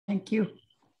Thank you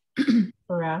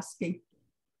for asking.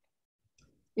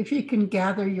 If you can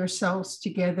gather yourselves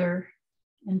together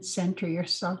and center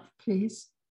yourself, please.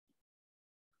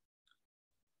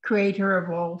 Creator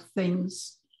of all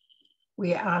things,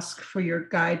 we ask for your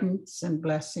guidance and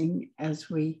blessing as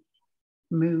we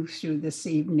move through this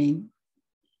evening,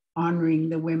 honoring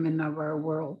the women of our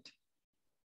world.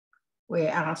 We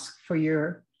ask for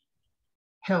your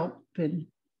help in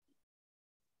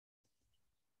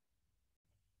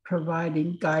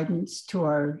providing guidance to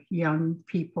our young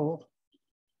people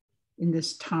in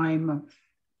this time of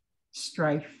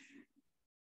strife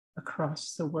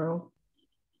across the world.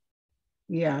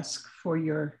 We ask for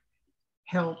your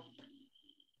help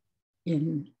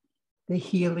in the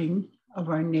healing of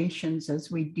our nations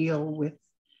as we deal with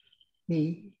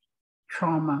the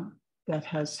trauma that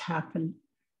has happened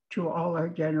to all our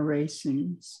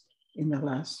generations in the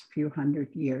last few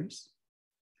hundred years.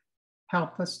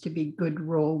 Help us to be good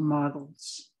role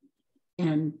models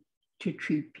and to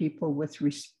treat people with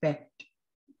respect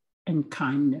and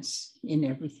kindness in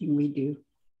everything we do.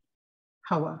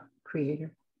 Hawa,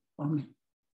 Creator. Amen.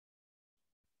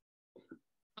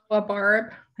 Hawa,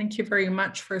 Barb, thank you very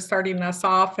much for starting us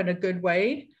off in a good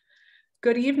way.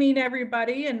 Good evening,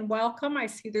 everybody, and welcome. I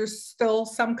see there's still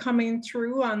some coming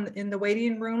through in the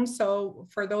waiting room. So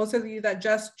for those of you that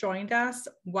just joined us,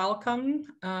 welcome.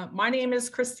 My name is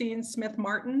Christine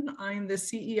Smith-Martin. I'm the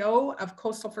CEO of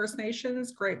Coastal First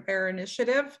Nations Great Bear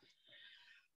Initiative.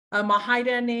 My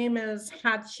Haida name is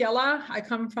Gitxaala. I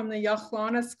come from the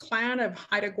Wuikinuxv clan of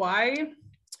Haida Gwaii,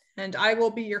 and I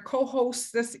will be your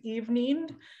co-host this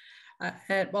evening.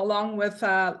 Along with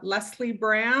Leslie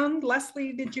Brown.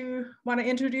 Leslie, did you want to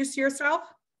introduce yourself?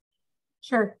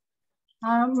 Sure.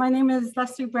 My name is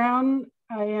Leslie Brown.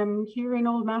 I am here in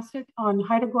Old Masset on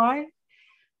Haida Gwaii.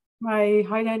 My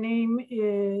Haida name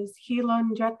is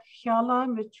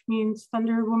Gitxaala, which means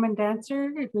Thunder Woman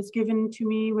Dancer. It was given to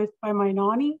me by my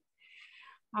Nani.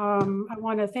 I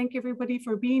want to thank everybody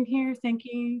for being here. Thank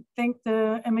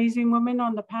the amazing women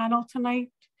on the panel tonight.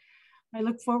 I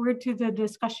look forward to the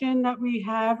discussion that we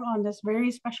have on this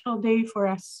very special day for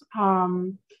us.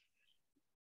 Thank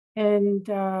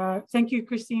you,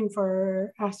 Christine,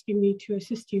 for asking me to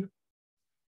assist you.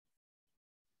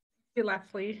 Thank you,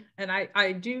 Leslie. And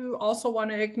I do also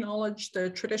want to acknowledge the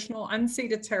traditional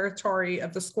unceded territory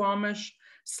of the Squamish,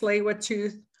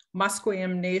 Tsleil-Waututh,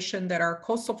 Musqueam Nation that our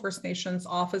Coastal First Nations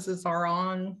offices are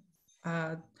on.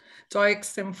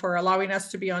 Gitxaala for allowing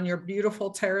us to be on your beautiful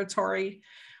territory.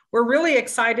 We're really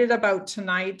excited about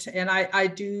tonight, and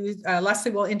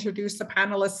Leslie will introduce the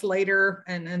panelists later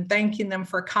and thanking them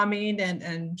for coming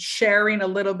and sharing a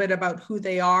little bit about who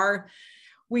they are.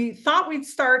 We thought we'd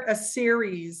start a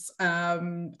series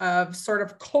of sort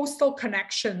of coastal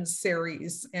connections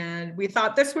series, and we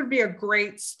thought this would be a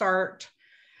great start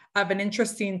of an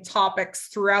interesting topics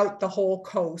throughout the whole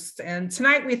coast. And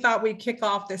tonight we thought we'd kick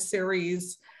off this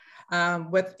series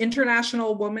with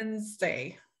International Women's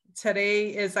Day.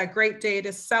 Today is a great day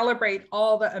to celebrate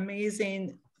all the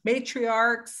amazing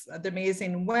matriarchs, the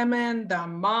amazing women, the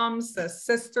moms, the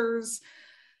sisters.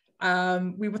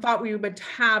 We thought we would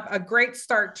have a great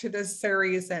start to this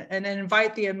series and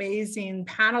invite the amazing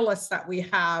panelists that we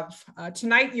have.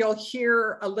 Tonight, you'll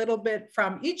hear a little bit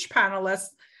from each panelist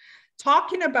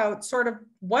talking about sort of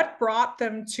what brought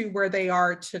them to where they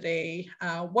are today.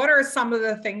 What are some of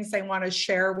the things they want to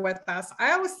share with us?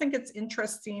 I always think it's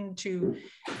interesting to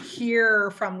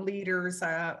hear from leaders.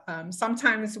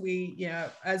 Sometimes we,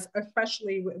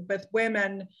 especially with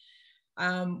women,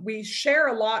 we share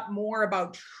a lot more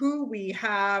about who we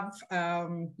have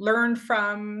learned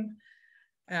from,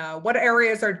 what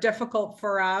areas are difficult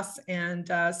for us, and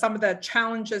some of the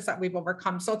challenges that we've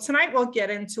overcome. So tonight we'll get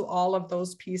into all of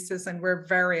those pieces, and we're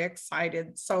very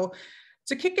excited. So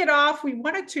to kick it off, we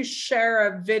wanted to share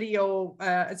a video.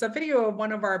 It's a video of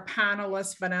one of our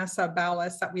panelists, Vanessa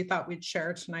Ballas, that we thought we'd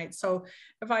share tonight. So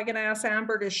if I can ask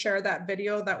Amber to share that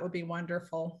video, that would be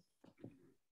wonderful.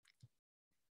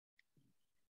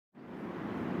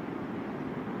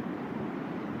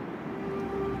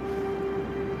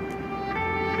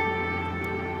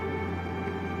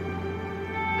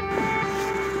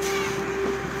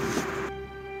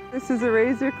 This is a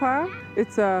razor clam.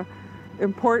 It's a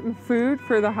important food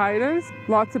for the Haidas.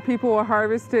 Lots of people will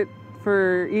harvest it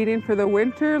for eating for the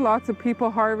winter. Lots of people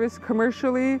harvest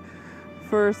commercially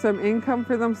for some income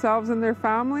for themselves and their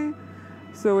family.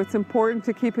 So it's important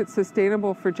to keep it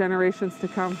sustainable for generations to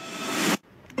come.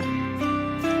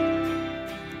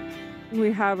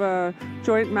 We have a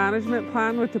joint management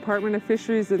plan with Department of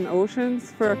Fisheries and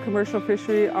Oceans for a commercial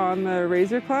fishery on the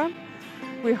razor clam.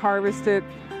 We harvest it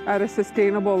at a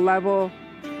sustainable level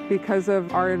because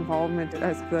of our involvement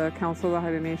as the Council of the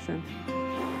Haida Nation.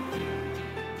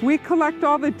 We collect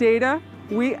all the data,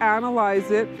 we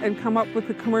analyze it, and come up with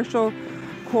a commercial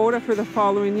quota for the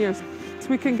following years. So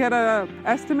we can get an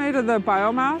estimate of the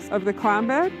biomass of the clam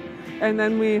bed, and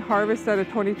then we harvest at a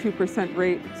 22%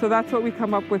 rate. So that's what we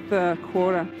come up with the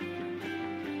quota.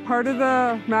 Part of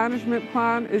the management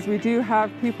plan is we do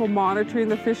have people monitoring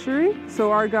the fishery.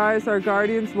 So our guys, our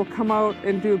guardians, will come out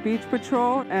and do a beach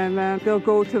patrol, and then they'll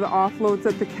go to the offloads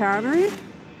at the cannery.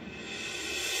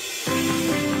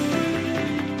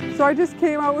 So I just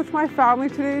came out with my family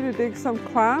today to dig some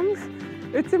clams.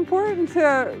 It's important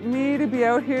to me to be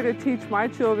out here to teach my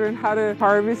children how to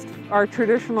harvest our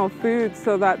traditional foods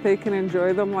so that they can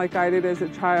enjoy them like I did as a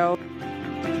child.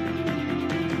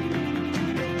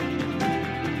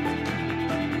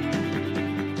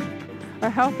 A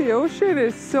healthy ocean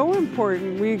is so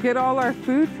important. We get all our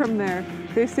food from there.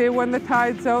 They say when the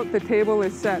tide's out, the table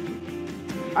is set.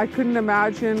 I couldn't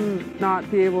imagine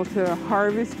not be able to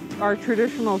harvest our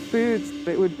traditional foods.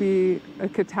 It would be a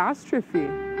catastrophe.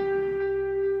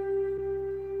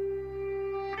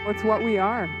 It's what we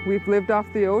are. We've lived off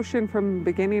the ocean from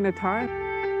beginning of time.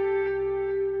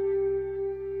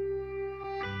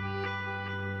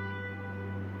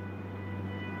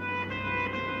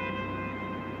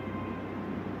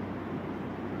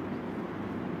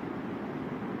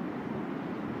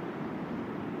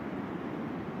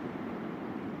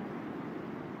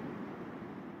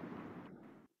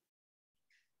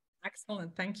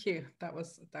 Excellent, thank you.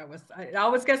 It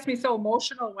always gets me so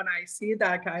emotional when I see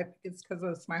that. It's because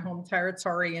it's my home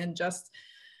territory, and just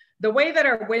the way that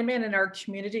our women in our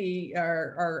community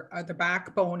are the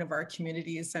backbone of our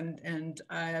communities, and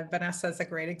Vanessa is a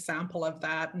great example of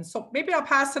that. And so maybe I'll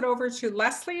pass it over to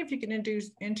Leslie, if you can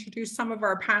introduce some of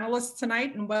our panelists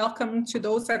tonight, and welcome to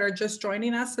those that are just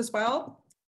joining us as well.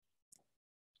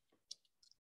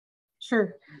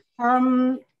 Sure.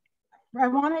 I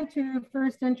wanted to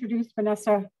first introduce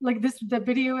Vanessa. Like the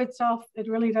video itself, it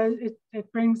really does,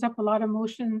 it brings up a lot of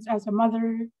emotions as a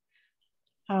mother,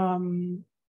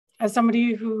 as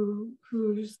somebody who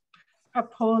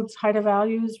upholds Haida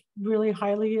values really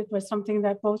highly. It was something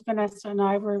that both Vanessa and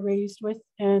I were raised with.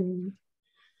 And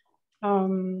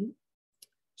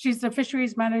she's the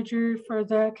fisheries manager for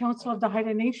the Council of the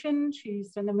Haida Nation.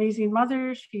 She's an amazing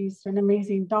mother. She's an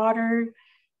amazing daughter.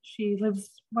 She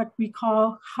lives what we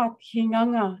call hat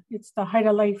hinganga. It's the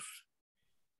Haida life.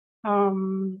 But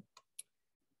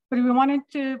we wanted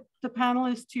the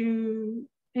panelists to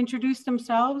introduce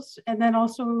themselves and then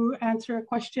also answer a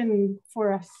question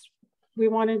for us. We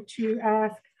wanted to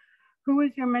ask, who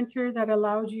is your mentor that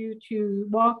allowed you to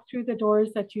walk through the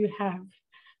doors that you have?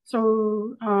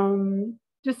 So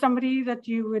just somebody that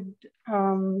you would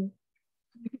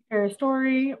share a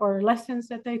story or lessons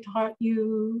that they taught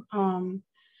you,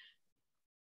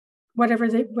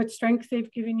 what strengths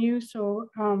they've given you. So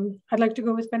I'd like to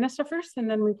go with Vanessa first, and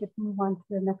then we could move on to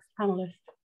the next panelist.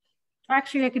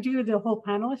 Actually, I could do the whole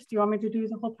panelist. Do you want me to do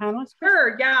the whole panelist first?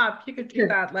 Sure, yeah, if you could do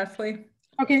that, Leslie.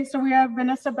 Okay, so we have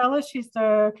Vanessa Bella. She's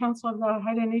the Council of the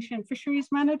Haida Nation Fisheries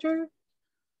Manager.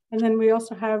 And then we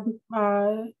also have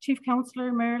Chief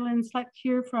Councillor Marilyn Slett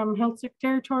here from Heiltsuk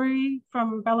Territory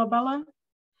from Bella Bella.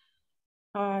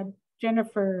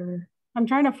 Jennifer. I'm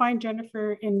trying to find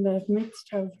Jennifer in the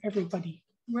midst of everybody.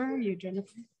 Where are you,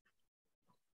 Jennifer?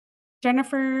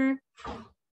 Jennifer,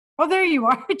 oh, there you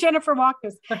are, Jennifer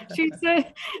Walkus. She's the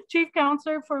Chief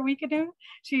Councillor for Wuikinuxv.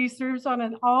 She serves on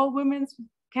an all-women's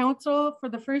council for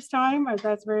the first time.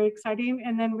 That's very exciting.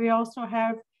 And then we also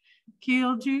have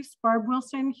Heiltsuk, Barb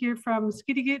Wilson here from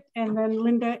Skidegate, and then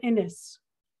Linda Innes.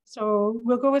 So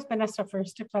we'll go with Vanessa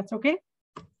first, if that's okay.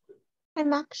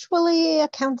 I'm actually a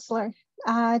councillor.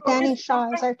 Danny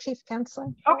Shaw is our Chief Councillor.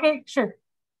 Okay, sure.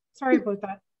 Sorry about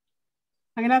that.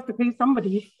 I'm gonna have to pay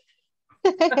somebody.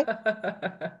 Go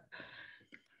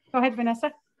ahead,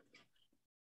 Vanessa.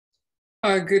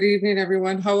 Good evening,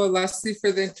 everyone. Hello, Leslie,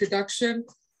 for the introduction.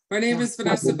 My name is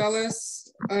Vanessa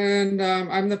Bellis, and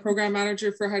I'm the Program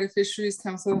Manager for Haida Fisheries,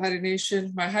 Council of Haida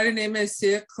Nation. My Haida name is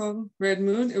Siakung Red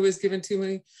Moon. It was given to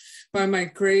me by my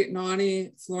great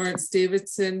Nani, Florence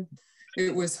Davidson.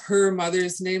 It was her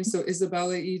mother's name, so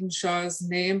Isabella Eden Shaw's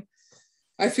name.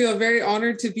 I feel very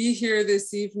honored to be here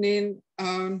this evening,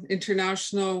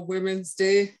 International Women's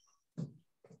Day.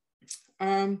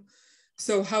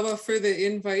 So Hawa for the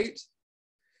invite.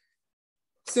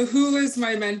 So who is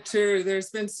my mentor? There's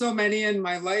been so many in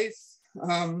my life.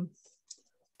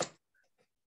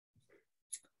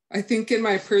 I think in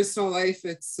my personal life,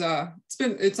 it's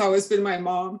always been my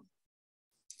mom.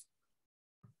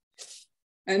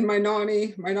 And my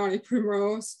Nani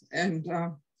Primrose, and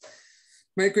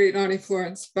my great auntie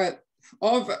Florence, but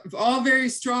all very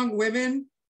strong women,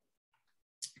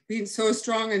 being so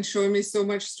strong and showing me so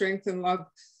much strength and love.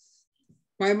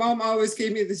 My mom always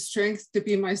gave me the strength to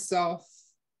be myself.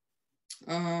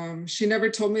 She never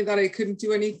told me that I couldn't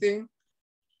do anything.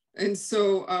 And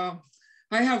so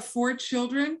I have 4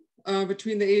 children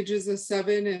between the ages of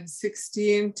 7 and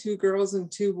 16, 2 girls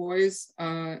and 2 boys.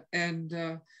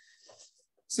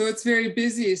 So it's very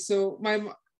busy. So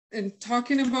and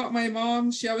talking about my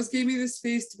mom, she always gave me the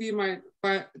space to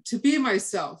be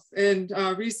myself. And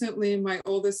recently, my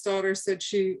oldest daughter said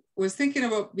she was thinking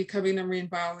about becoming a marine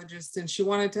biologist, and she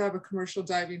wanted to have a commercial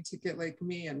diving ticket like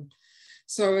me. And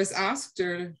so I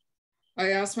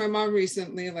asked my mom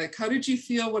recently, like, how did you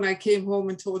feel when I came home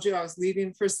and told you I was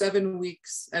leaving for 7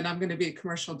 weeks and I'm going to be a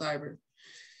commercial diver?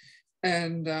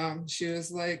 And she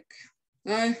was like,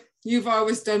 you've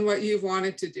always done what you've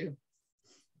wanted to do.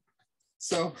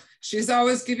 So she's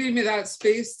always giving me that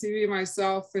space to be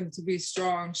myself and to be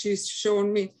strong. She's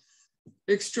shown me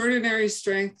extraordinary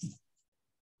strength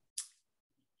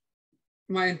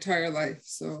my entire life.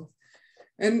 So,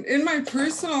 and in my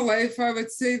personal life, I would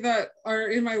say that, or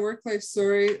in my work life,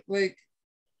 sorry, like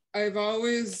I've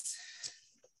always,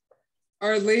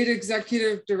 our late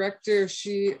executive director,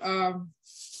 she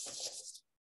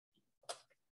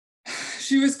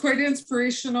was quite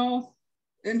inspirational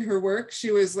in her work. She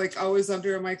was like always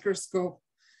under a microscope,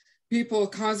 people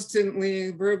constantly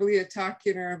verbally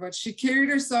attacking her, but she carried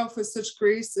herself with such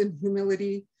grace and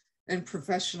humility and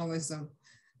professionalism.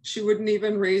 She wouldn't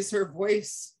even raise her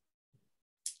voice.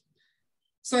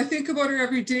 So I think about her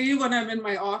every day when I'm in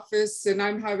my office and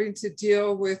I'm having to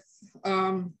deal with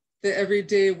the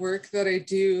everyday work that I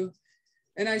do.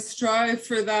 And I strive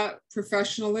for that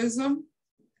professionalism.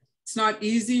 It's not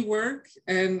easy work,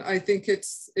 and I think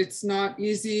it's not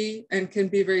easy and can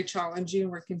be very challenging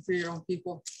working for your own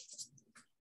people.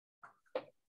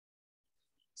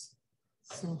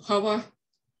 So Hawa.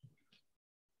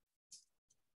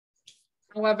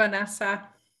 Vanessa.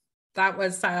 That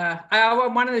was, I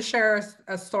wanted to share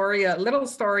a little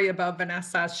story about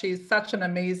Vanessa. She's such an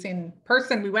amazing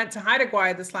person. We went to Haida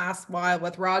Gwaii this last while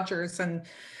with Rogers, and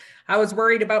I was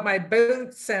worried about my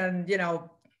boots and, you know,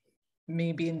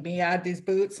 me being me, I had these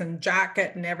boots and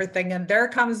jacket and everything. And there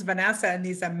comes Vanessa in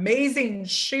these amazing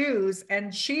shoes.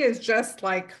 And she is just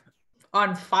like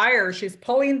on fire. She's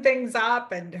pulling things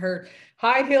up and her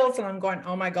high heels. And I'm going,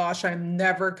 oh my gosh, I'm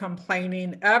never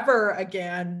complaining ever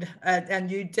again. And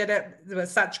you did it with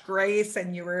such grace.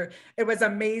 And it was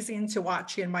amazing to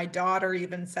watch you. And my daughter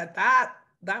even said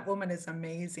that woman is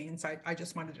amazing. So I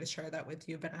just wanted to share that with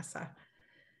you, Vanessa.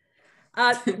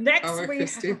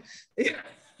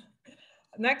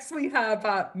 Next, we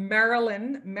have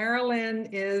Marilyn. Marilyn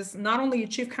is not only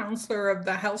Chief Councillor of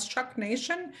the Heiltsuk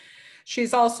Nation,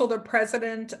 she's also the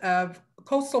President of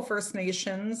Coastal First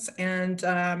Nations. And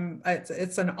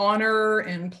it's an honor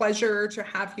and pleasure to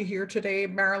have you here today,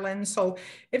 Marilyn. So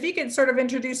if you could sort of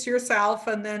introduce yourself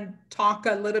and then talk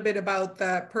a little bit about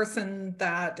the person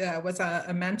that was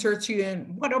a mentor to you,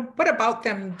 and what about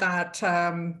them that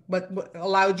what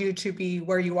allowed you to be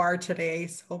where you are today.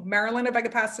 So Marilyn, if I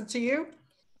could pass it to you.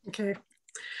 Okay.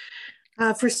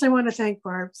 First, I want to thank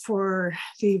Barb for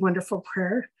the wonderful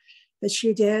prayer that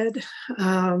she did.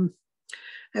 I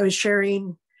was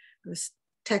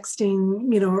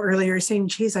texting, earlier saying,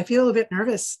 geez, I feel a bit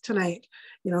nervous tonight,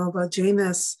 about doing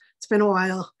this. It's been a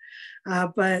while.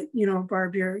 But,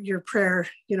 Barb, your prayer,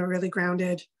 really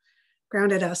grounded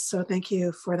us. So thank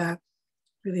you for that.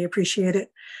 Really appreciate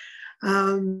it.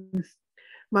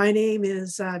 My name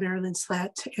is Marilyn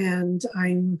Slett, and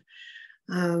I'm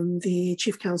the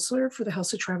Chief Councillor for the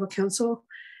Heiltsuk Tribal Council.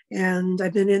 And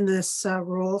I've been in this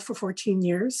role for 14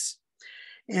 years.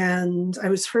 And I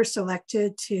was first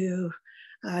elected to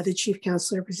the Chief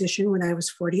Councillor position when I was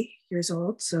 40 years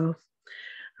old. So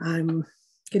I'm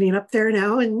getting up there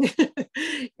now in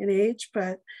age,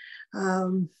 but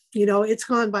it's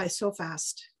gone by so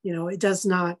fast. It does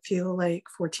not feel like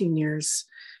 14 years.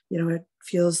 It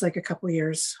feels like a couple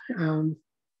years.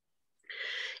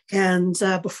 And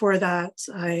before that,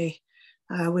 I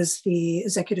was the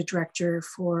executive director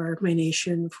for my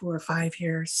nation for 5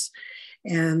 years.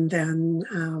 And then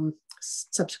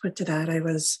subsequent to that, I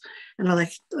was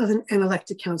an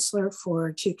elected councillor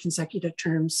for 2 consecutive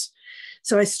terms.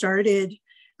 So I started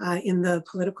in the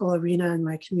political arena in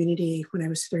my community when I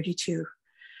was 32.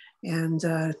 And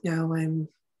now I'm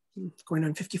going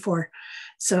on 54.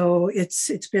 So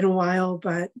it's been a while,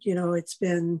 but, it's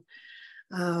been,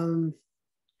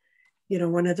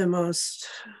 one of the most,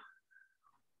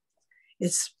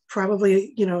 it's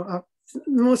probably, the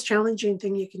most challenging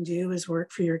thing you can do is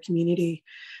work for your community,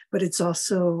 but it's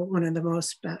also one of the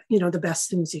most, the best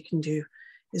things you can do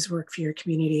is work for your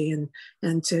community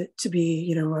and to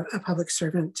be, a public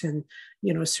servant and,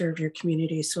 serve your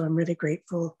community. So I'm really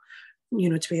grateful,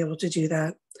 to be able to do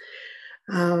that.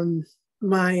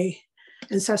 My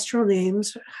ancestral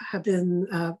names have been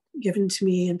given to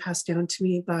me and passed down to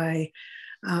me by,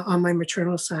 on my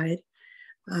maternal side.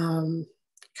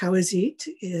 Kawazit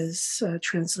is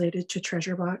translated to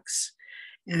treasure box,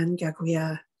 and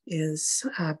Gwaii is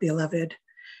beloved.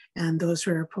 And those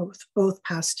were both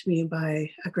passed to me by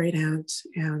a great aunt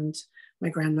and my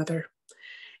grandmother.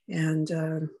 And,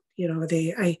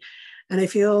 I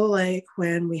feel like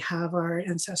when we have our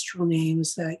ancestral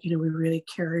names that, we really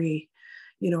carry,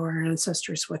 our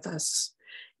ancestors with us.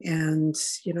 And,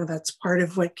 that's part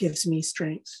of what gives me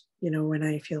strength, when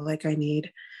I feel like I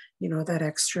need, that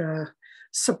extra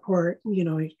support,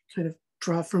 kind of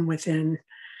draw from within.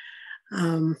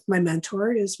 My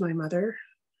mentor is my mother.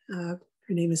 Her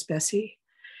name is Bessie,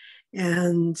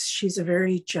 and she's a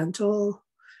very gentle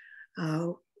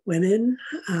woman.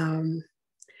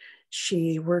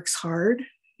 She works hard.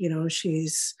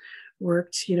 She's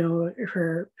worked,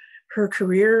 her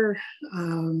career,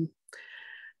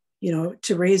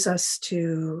 to raise us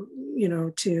to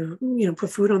put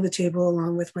food on the table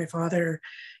along with my father.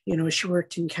 She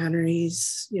worked in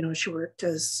canneries. She worked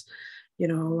as,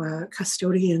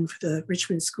 custodian for the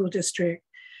Richmond School District.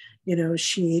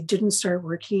 She didn't start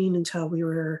working until we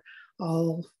were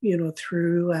all,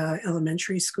 through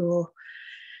elementary school.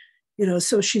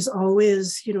 So she's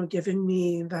always, given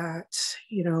me that,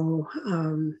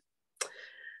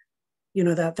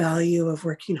 that value of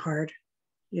working hard.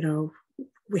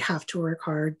 We have to work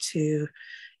hard to,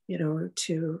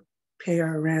 to pay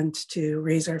our rent, to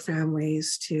raise our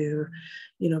families, to,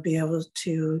 be able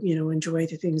to, enjoy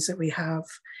the things that we have.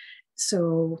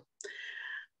 So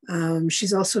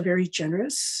she's also very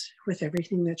generous with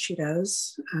everything that she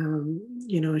does.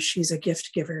 She's a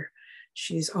gift giver.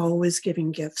 She's always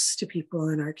giving gifts to people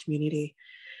in our community.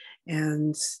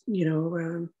 And,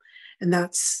 and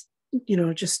that's,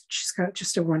 she's got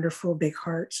just a wonderful big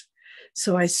heart.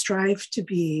 So I strive to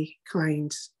be kind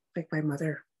like my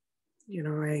mother.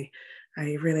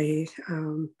 I really,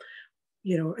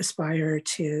 aspire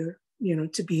to,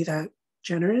 to be that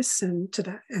generous and to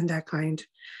that and that kind.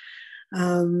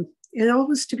 And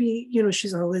always to be,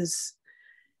 she's always,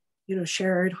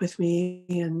 shared with me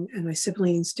and my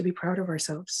siblings to be proud of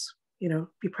ourselves,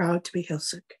 be proud to be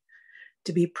Heiltsuk,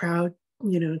 to be proud,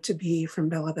 to be from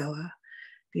Bella Bella,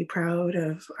 be proud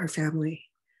of our family,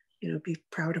 be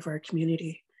proud of our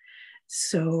community.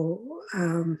 So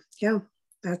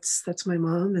that's my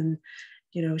mom. And,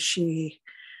 she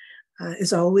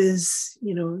is always,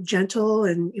 gentle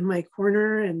and in my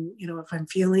corner. And, if I'm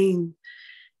feeling,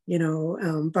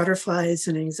 butterflies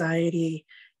and anxiety,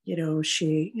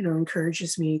 she,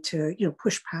 encourages me to,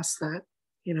 push past that,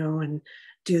 and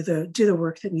do the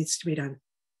work that needs to be done.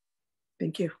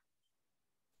 Thank you.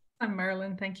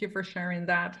 Marilyn, thank you for sharing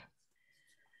that.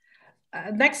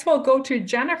 Next, we'll go to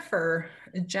Jennifer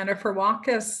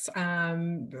Walkus.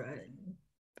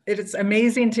 It is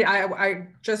amazing I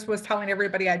just was telling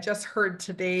everybody, I just heard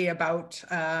today about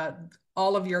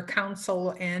all of your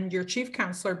council and your chief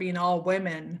councillor being all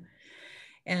women.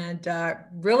 And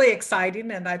really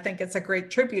exciting. And I think it's a great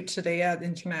tribute today at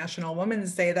International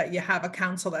Women's Day that you have a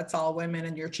council that's all women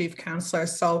and your chief councillor.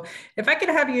 So if I could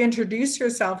have you introduce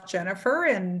yourself, Jennifer,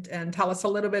 and tell us a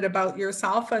little bit about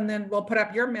yourself, and then we'll put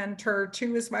up your mentor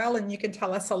too as well, and you can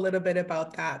tell us a little bit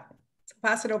about that. So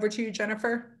pass it over to you,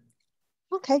 Jennifer.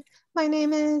 Okay, my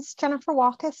name is Jennifer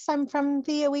Walkus. I'm from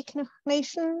the Wuikinuxv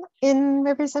Nation in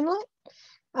Rivers Inlet.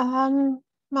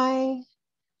 My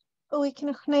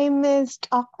Wuikinuxv name is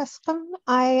Gitxaala.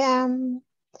 I am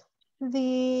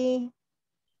the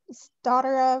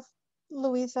daughter of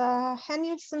Louisa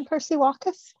Hanyas and Percy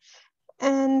Walkus.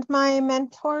 And my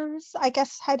mentors, I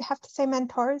guess I'd have to say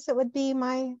mentors, it would be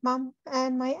my mom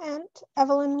and my aunt,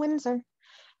 Evelyn Windsor.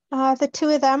 The two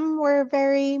of them were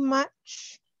very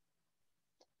much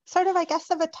sort of, I guess,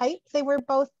 of a type. They were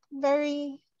both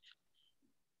they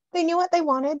knew what they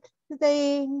wanted.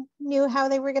 They knew how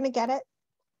they were going to get it.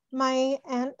 My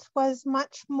aunt was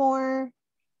much more,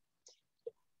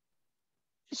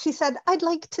 she said, I'd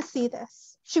like to see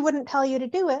this. She wouldn't tell you to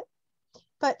do it,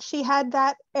 but she had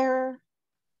that air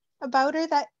about her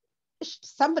that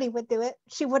somebody would do it.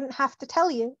 She wouldn't have to tell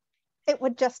you. It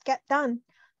would just get done.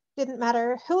 Didn't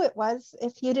matter who it was.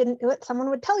 If you didn't do it, someone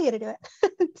would tell you to do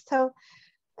it. So,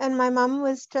 and my mom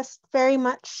was just very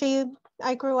much,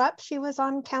 I grew up, she was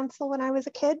on council when I was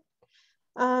a kid.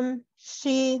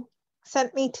 She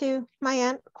sent me to my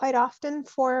aunt quite often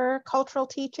for cultural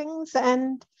teachings,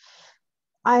 and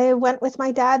I went with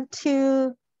my dad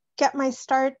to get my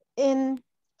start in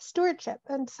stewardship.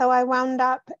 And so I wound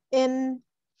up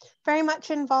very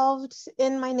much involved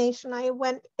in my nation. I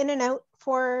went in and out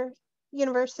for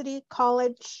university,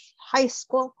 college, high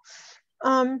school.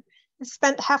 I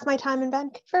spent half my time in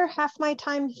Vancouver, half my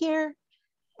time here,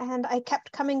 and I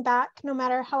kept coming back. No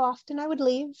matter how often I would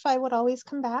leave, I would always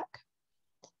come back.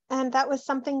 And that was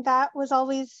something that was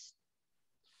always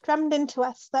drummed into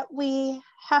us, that we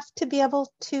have to be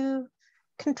able to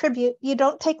contribute. You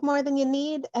don't take more than you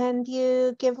need, and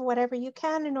you give whatever you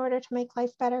can in order to make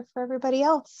life better for everybody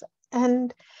else.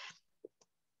 And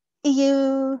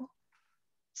you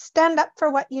stand up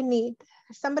for what you need.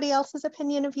 Somebody else's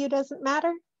opinion of you doesn't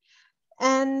matter.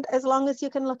 And as long as you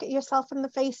can look at yourself in the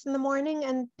face in the morning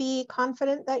and be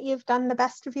confident that you've done the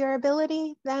best of your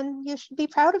ability, then you should be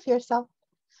proud of yourself.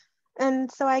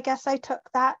 And so I guess I took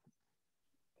that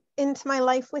into my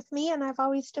life with me, and I've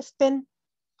always just been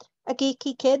a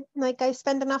geeky kid. Like, I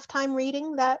spend enough time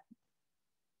reading that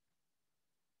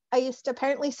I used to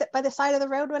apparently sit by the side of the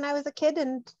road when I was a kid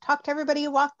and talk to everybody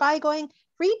who walked by going,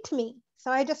 read to me.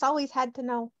 So I just always had to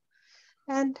know.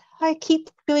 And I keep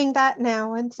doing that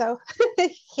now. And so,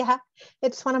 yeah,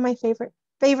 it's one of my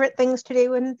favorite things to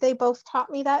do. And they both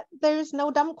taught me that there's no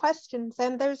dumb questions,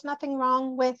 and there's nothing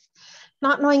wrong with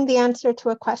not knowing the answer to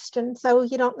a question. So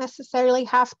you don't necessarily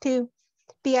have to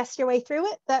BS your way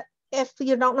through it. That if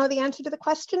you don't know the answer to the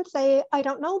question, say, I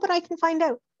don't know, but I can find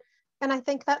out. And I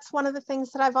think that's one of the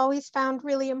things that I've always found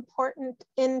really important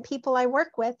in people I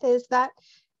work with, is that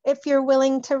if you're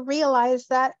willing to realize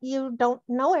that you don't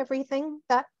know everything,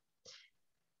 that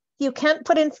you can't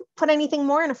put anything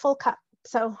more in a full cup.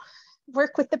 So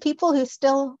work with the people who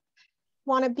still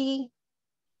want to be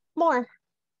more,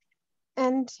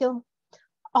 and you'll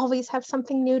always have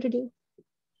something new to do.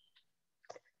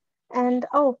 And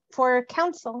for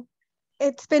council,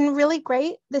 it's been really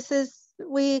great.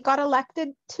 We got elected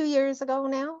 2 years ago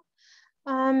now.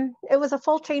 It was a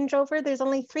full changeover. There's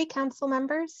only 3 council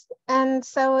members. And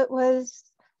so it was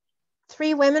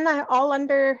 3 women, all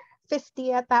under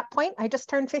 50 at that point. I just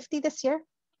turned 50 this year.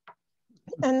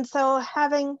 And so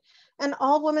having an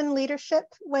all-woman leadership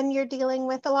when you're dealing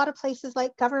with a lot of places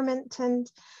like government and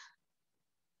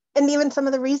even some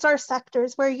of the resource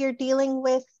sectors where you're dealing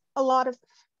with a lot of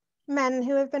men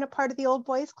who have been a part of the Old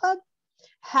Boys Club,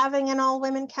 having an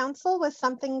all-women council was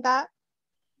something that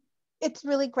it's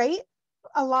really great.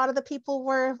 A lot of the people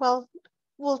were, well,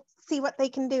 we'll see what they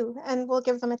can do and we'll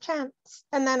give them a chance.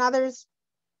 And then others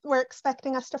were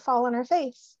expecting us to fall on our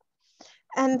face.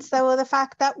 And so the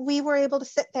fact that we were able to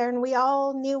sit there and we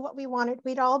all knew what we wanted,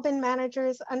 we'd all been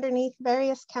managers underneath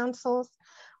various councils.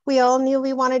 We all knew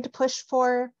we wanted to push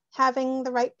for having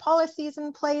the right policies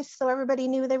in place so everybody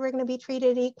knew they were going to be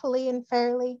treated equally and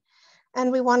fairly.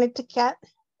 And we wanted to get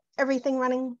everything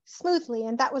running smoothly.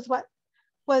 And that was what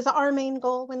was our main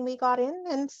goal when we got in.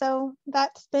 And so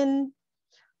that's been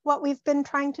what we've been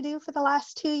trying to do for the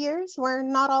last 2 years. We're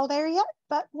not all there yet,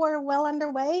 but we're well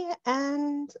underway.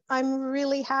 And I'm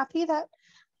really happy that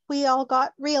we all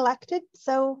got reelected.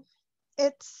 So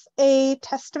it's a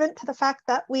testament to the fact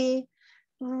that we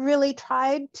really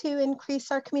tried to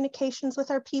increase our communications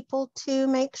with our people to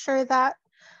make sure that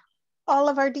all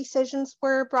of our decisions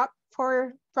were brought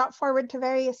forward to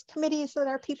various committees so that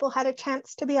our people had a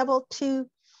chance to be able to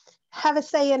have a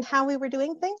say in how we were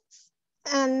doing things.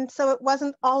 And so it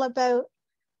wasn't all about,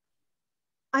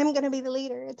 I'm going to be the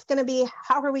leader. It's going to be,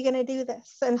 how are we going to do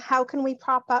this? And how can we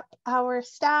prop up our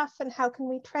staff? And how can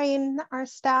we train our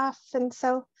staff? And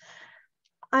so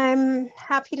I'm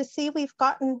happy to see we've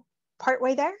gotten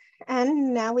partway there.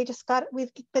 And now we've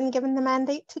been given the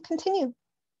mandate to continue.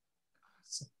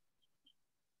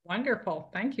 Wonderful.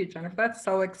 Thank you, Jennifer. That's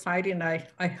so exciting.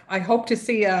 I hope to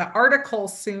see an article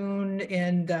soon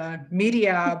in the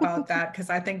media about that, because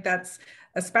I think that's,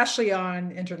 especially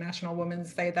on International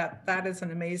Women's Day, that is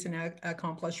an amazing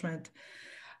accomplishment.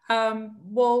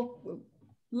 Well,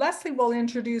 Leslie will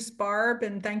introduce Barb,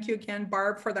 and thank you again,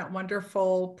 Barb, for that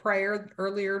wonderful prayer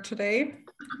earlier today.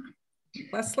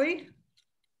 Leslie?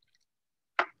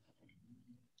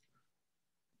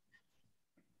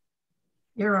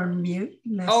 You're on mute,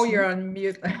 Leslie. Oh, you're on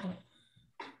mute.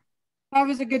 That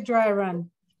was a good dry run.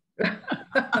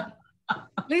 At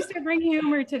least I bring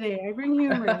humor today. I bring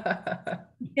humor.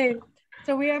 Okay,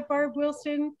 so we have Barb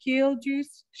Wilson, Keel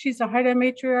Juice. She's a Haida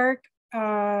matriarch,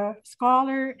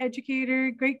 scholar, educator,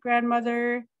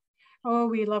 great-grandmother. Oh,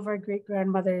 we love our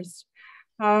great-grandmothers.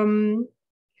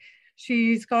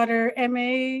 She's got her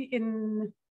MA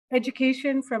in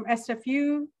education from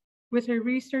SFU. with her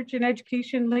research and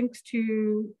education links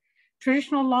to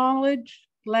traditional knowledge,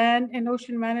 land and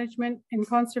ocean management and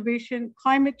conservation,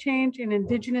 climate change, and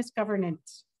Indigenous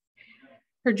governance.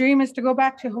 Her dream is to go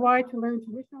back to Hawaii to learn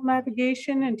traditional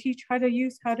navigation and teach how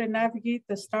to navigate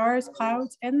the stars,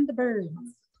 clouds, and the birds.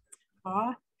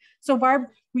 So Barb,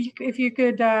 if you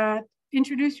could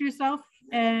introduce yourself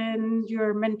and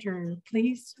your mentor,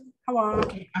 please. Hawa.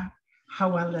 Okay.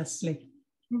 Hawa Leslie.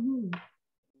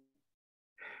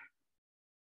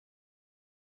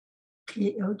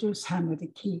 Ke'ildus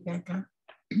Hanadaki Gaga.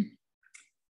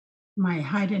 My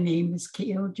Haida name is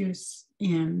Ke'ildus,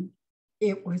 and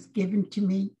it was given to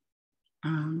me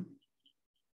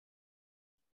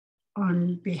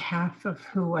on behalf of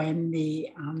who I'm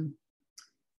the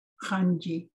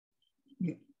Hanji,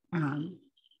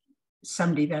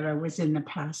 somebody that I was in the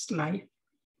past life.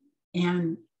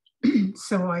 And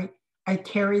so I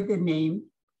carry the name,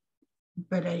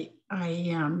 but I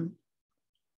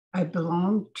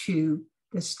belong to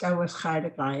the Stawis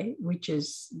Haida, which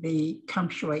is the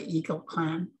Kamshwa Eagle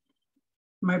clan.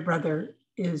 My brother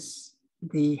is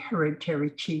the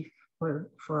hereditary chief for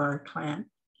our clan.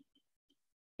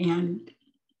 And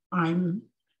I'm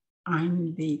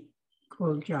the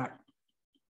Kuljat.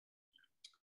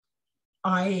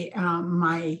 My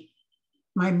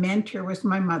mentor was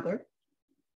my mother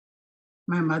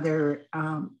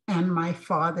and my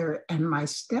father and my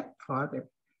stepfather.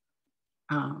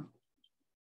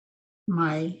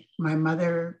 My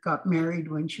mother got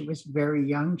married when she was very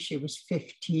young. She was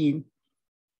 15.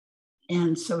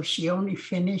 And so she only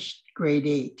finished grade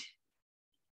 8.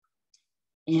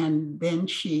 And then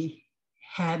she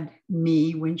had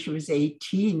me when she was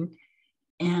 18.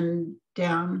 And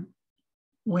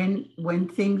when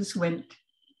things went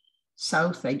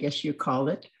south, I guess you call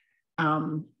it,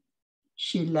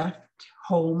 she left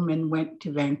home and went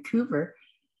to Vancouver.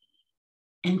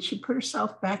 And she put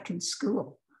herself back in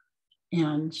school.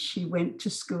 And she went to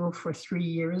school for 3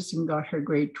 years and got her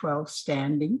grade 12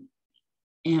 standing,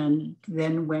 and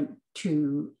then went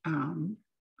to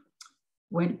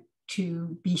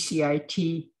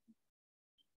BCIT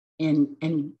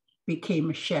and became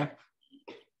a chef.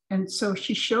 And so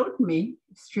she showed me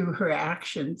through her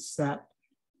actions that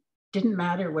didn't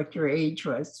matter what your age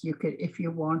was, you could, if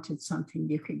you wanted something,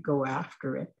 you could go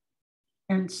after it.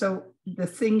 And so the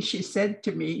thing she said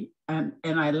to me, and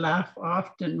I laugh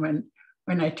often when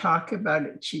I talk about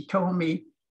it, she told me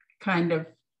kind of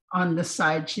on the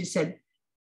side, she said,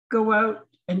 go out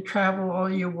and travel all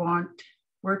you want,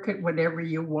 work at whatever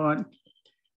you want,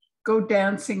 go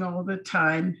dancing all the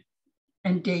time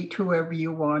and date whoever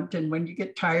you want. And when you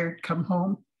get tired, come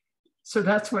home. So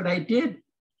that's what I did.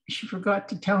 She forgot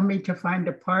to tell me to find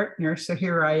a partner. So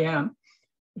here I am.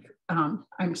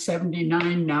 I'm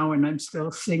 79 now and I'm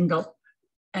still single.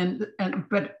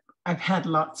 But I've had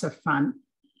lots of fun.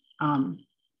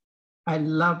 I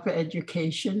love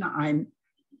education.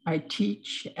 I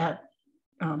teach at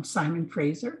Simon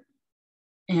Fraser,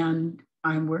 and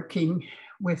I'm working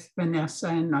with Vanessa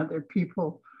and other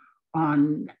people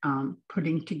on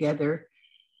putting together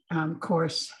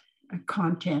course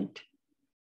content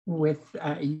with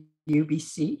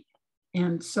UBC.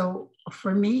 And so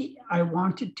for me, I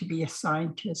wanted to be a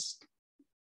scientist.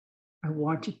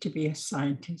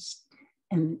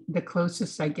 And the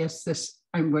closest, I guess,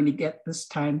 I'm going to get this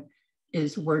time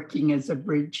is working as a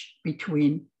bridge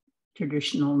between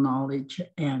traditional knowledge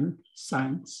and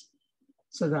science.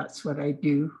 So that's what I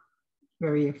do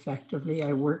very effectively.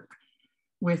 I work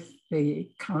with the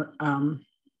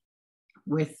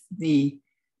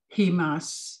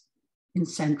Himas in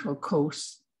Central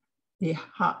Coast, the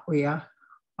Hatwea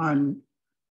on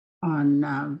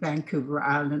Vancouver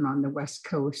Island on the West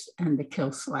Coast, and the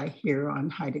Kilsly here on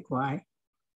Haida Gwaii.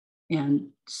 And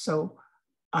so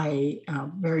I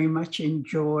very much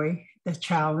enjoy the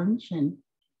challenge. And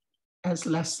as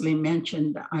Leslie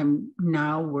mentioned, I'm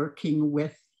now working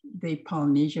with the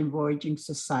Polynesian Voyaging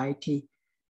Society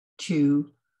to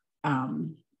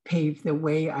pave the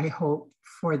way, I hope,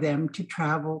 for them to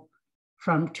travel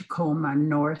from Tacoma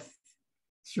north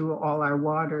through all our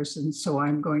waters. And so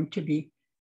I'm going to be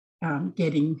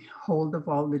getting hold of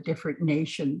all the different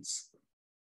nations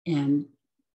and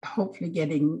hopefully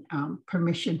getting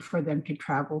permission for them to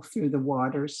travel through the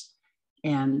waters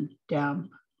and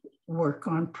work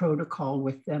on protocol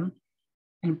with them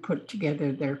and put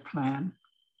together their plan.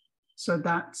 So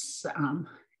that's,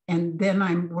 and then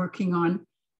I'm working on,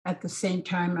 at the same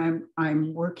time,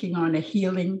 I'm working on a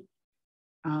healing,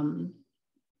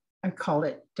 I call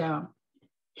it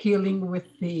healing with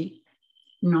the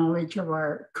knowledge of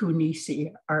our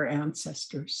Kunisi, our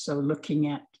ancestors. So looking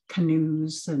at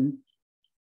canoes and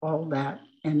all that,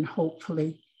 and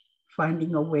hopefully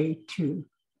finding a way to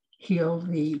heal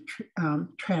the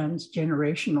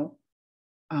transgenerational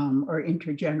or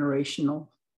intergenerational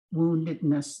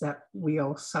woundedness that we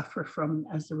all suffer from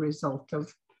as a result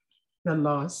of the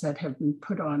laws that have been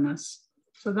put on us.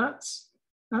 So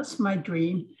that's my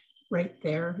dream right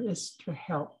there, is to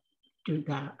help do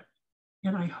that.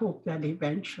 And I hope that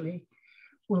eventually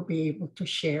we'll be able to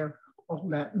share all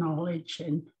that knowledge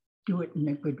and do it in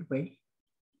a good way.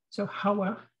 So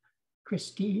Hawa,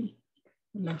 Christine,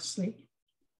 Leslie,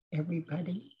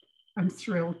 everybody, I'm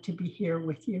thrilled to be here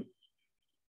with you.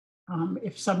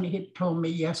 If somebody had told me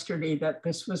yesterday that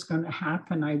this was going to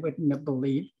happen, I wouldn't have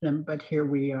believed them, but here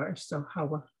we are. So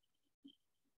Hawa.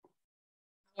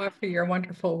 For your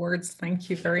wonderful words. Thank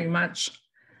you very much.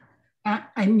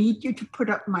 I need you to put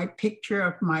up my picture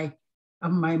of my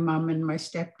mom and my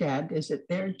stepdad. Is it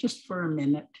there? Just for a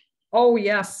minute. Oh,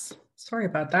 yes. Sorry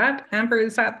about that. Amber,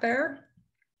 is that there?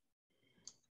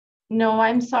 No,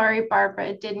 I'm sorry, Barbara.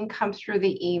 It didn't come through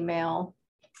the email.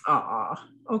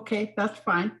 Okay, that's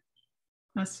fine.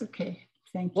 That's okay.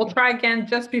 Thank you. We'll try again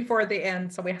just before the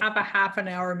end. So we have a half an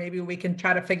hour. Maybe we can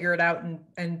try to figure it out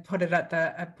and put it at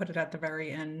the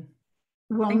very end.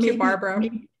 Well, thank you, Barbara.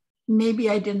 Maybe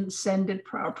I didn't send it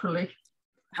properly.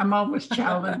 I'm always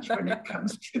challenged when it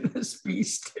comes to this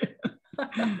beast.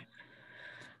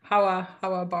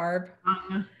 How Barb.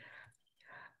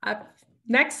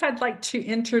 Next, I'd like to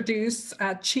introduce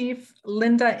Chief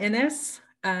Linda Innes,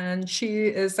 and she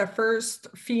is the first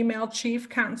female chief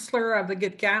councillor of the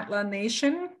Gitxaala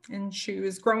Nation. And she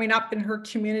was growing up in her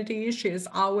community. She has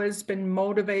always been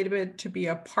motivated to be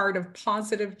a part of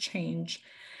positive change.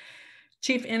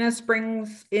 Chief Innes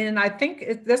brings in, I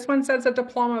think this one says a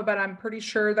diploma, but I'm pretty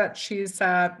sure that she's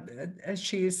has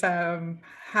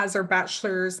her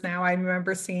bachelor's now. I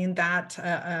remember seeing that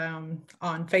on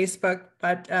Facebook,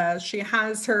 but she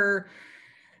has her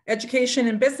education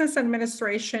in business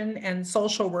administration and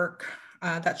social work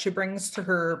that she brings to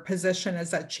her position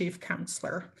as a chief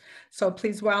councillor. So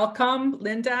please welcome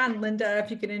Linda. And Linda,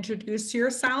 if you could introduce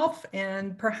yourself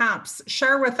and perhaps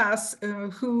share with us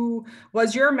who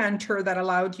was your mentor that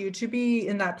allowed you to be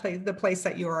in that place, the place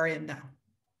that you are in now.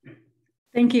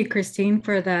 Thank you, Christine,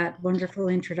 for that wonderful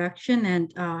introduction,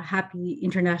 and happy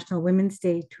International Women's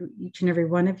Day to each and every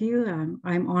one of you.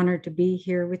 I'm honored to be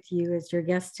here with you as your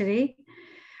guest today.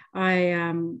 I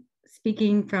am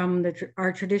speaking from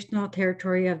our traditional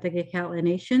territory of the Gitxaala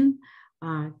Nation,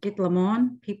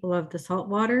 Gitlamon, people of the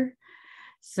saltwater.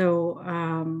 So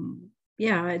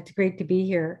yeah, it's great to be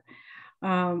here.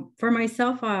 For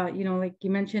myself, you know, like you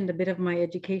mentioned a bit of my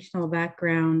educational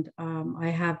background, I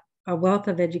have a wealth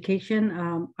of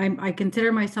education. I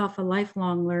consider myself a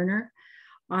lifelong learner.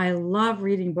 I love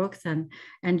reading books and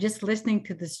just listening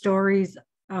to the stories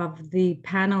of the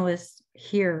panelists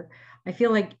here. I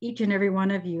feel like each and every one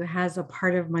of you has a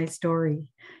part of my story.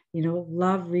 You know,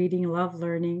 love reading, love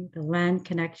learning, the land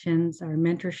connections, our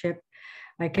mentorship.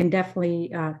 I can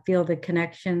definitely feel the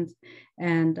connections.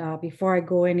 And before I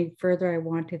go any further, I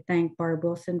want to thank Barb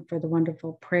Wilson for the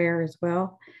wonderful prayer as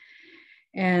well.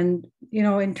 And, you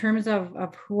know, in terms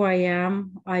of who I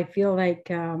am, I feel like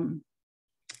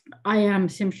I am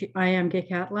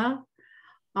Gitxaala.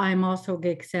 I'm also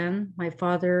Gitxsan. My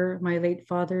late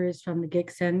father is from the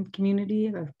Gitxsan community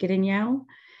of Gitxaala,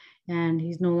 and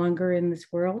he's no longer in this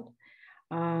world.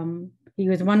 He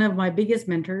was one of my biggest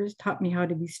mentors, taught me how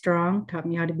to be strong, taught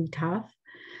me how to be tough.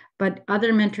 But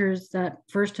other mentors that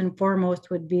first and foremost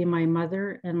would be my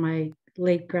mother and my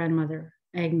late grandmother,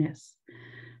 Agnes.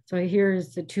 So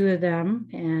here's the two of them.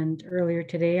 And earlier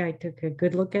today, I took a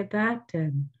good look at that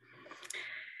and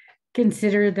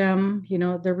consider them, you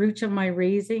know, the roots of my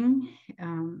raising.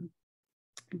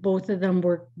 Both of them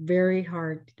worked very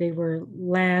hard. They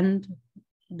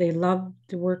loved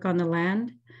to work on the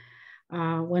land.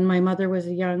 When my mother was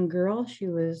a young girl, she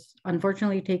was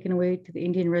unfortunately taken away to the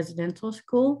Indian residential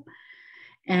school.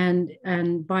 And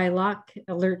by luck,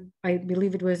 I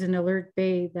believe it was in Alert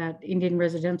Bay that Indian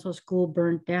residential school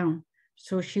burnt down.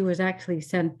 So she was actually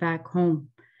sent back home.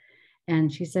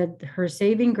 And she said her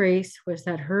saving grace was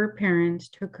that her parents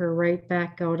took her right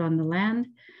back out on the land.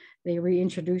 They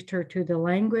reintroduced her to the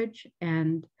language,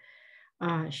 and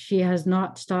she has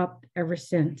not stopped ever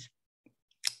since.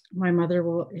 My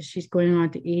mother she's going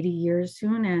on to 80 years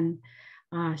soon, and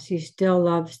she still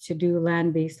loves to do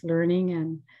land-based learning.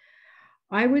 And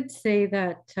I would say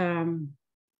that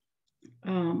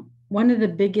one of the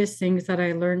biggest things that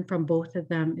I learned from both of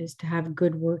them is to have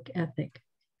good work ethic,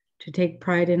 to take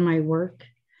pride in my work,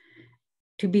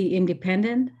 to be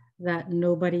independent, that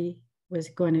nobody was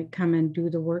going to come and do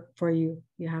the work for you.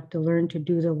 You have to learn to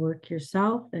do the work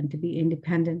yourself and to be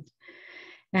independent.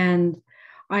 And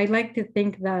I like to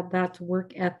think that that's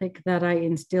work ethic that I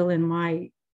instill in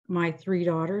my three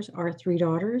daughters, our three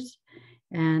daughters,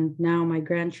 and now my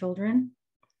grandchildren.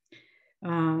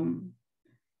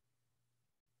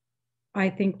 I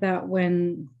think that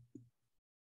when,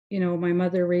 my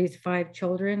mother raised 5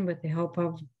 children with the help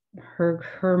of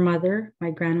her mother,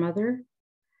 my grandmother,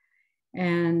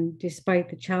 and despite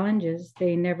the challenges,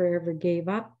 they never ever gave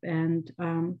up. And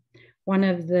one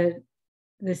of the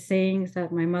sayings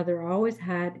that my mother always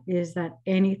had is that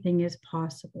anything is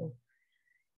possible.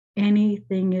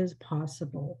 Anything is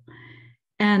possible.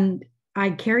 And I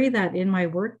carry that in my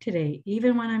work today,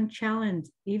 even when I'm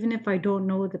challenged, even if I don't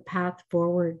know the path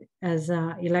forward as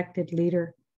an elected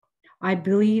leader. I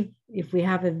believe if we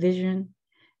have a vision,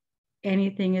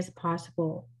 anything is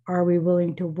possible. Are we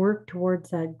willing to work towards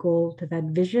that goal, to that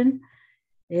vision?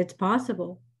 It's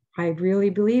possible. I really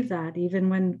believe that. Even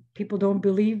when people don't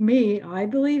believe me, I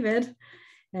believe it.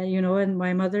 And, and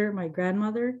my mother, my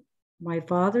grandmother, my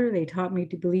father, they taught me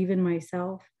to believe in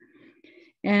myself.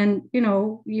 And,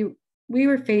 we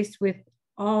were faced with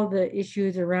all the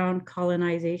issues around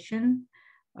colonization.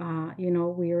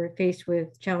 We were faced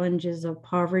with challenges of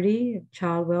poverty,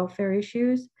 child welfare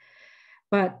issues.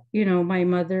 But, my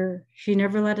mother, she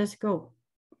never let us go.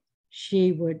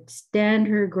 She would stand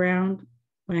her ground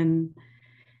when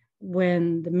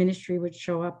the ministry would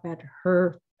show up at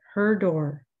her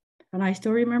door. And I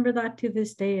still remember that to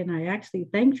this day. And I actually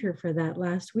thanked her for that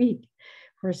last week,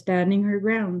 for standing her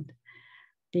ground,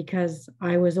 because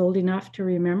I was old enough to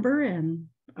remember. And,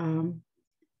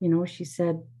 she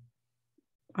said,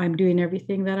 I'm doing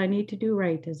everything that I need to do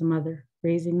right as a mother,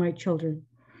 raising my children.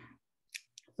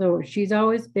 So she's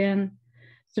always been,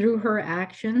 through her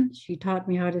action, she taught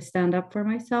me how to stand up for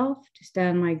myself, to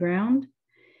stand my ground,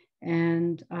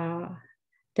 and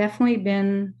definitely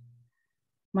been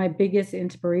my biggest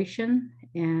inspiration.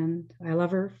 And I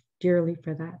love her dearly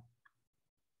for that.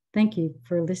 Thank you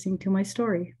for listening to my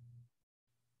story.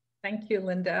 Thank you,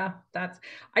 Linda.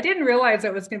 I didn't realize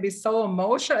it was going to be so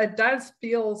emotional. It does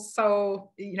feel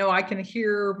so, I can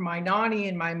hear my nanny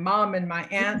and my mom and my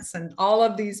aunts and all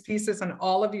of these pieces and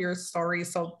all of your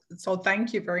stories. So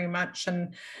thank you very much.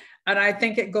 And I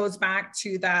think it goes back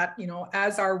to that,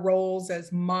 as our roles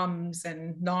as moms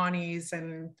and nannies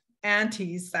and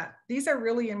aunties, that these are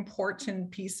really important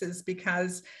pieces,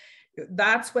 because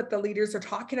that's what the leaders are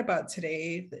talking about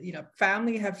today.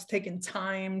 Family has taken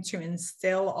time to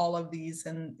instill all of these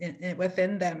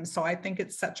within them. So I think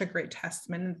it's such a great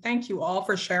testament. And thank you all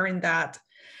for sharing that.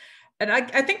 And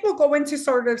I think we'll go into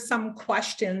sort of some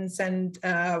questions, and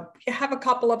we have a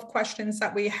couple of questions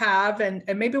that we have, and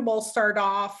maybe we'll start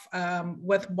off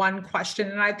with one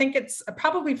question. And I think it's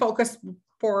probably focused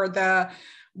for the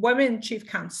women chief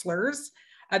councillors,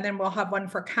 and then we'll have one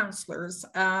for councillors.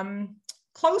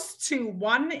 Close to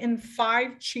 1 in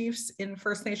 5 chiefs in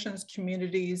First Nations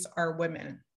communities are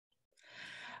women.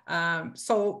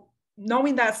 So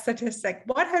knowing that statistic,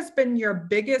 what has been your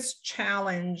biggest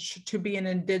challenge to be an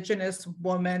Indigenous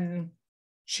woman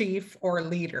chief or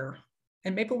leader?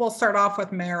 And maybe we'll start off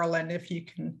with Marilyn, if you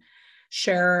can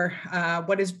share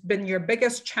what has been your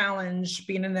biggest challenge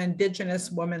being an Indigenous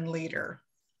woman leader.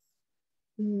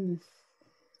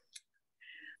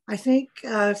 I think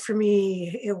for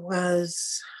me, it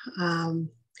was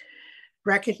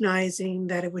recognizing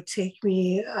that it would take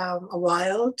me a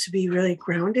while to be really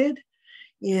grounded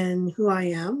in who I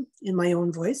am, in my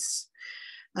own voice.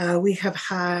 We have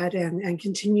had and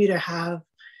continue to have,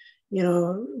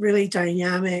 really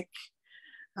dynamic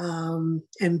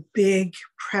and big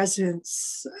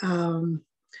presence,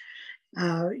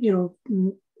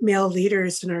 male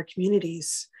leaders in our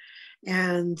communities.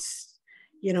 And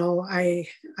I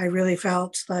really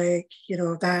felt like,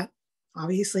 that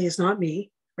obviously is not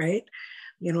me, right?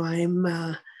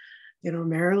 I'm,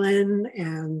 Marilyn,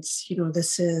 and,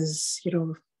 this is,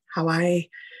 how I,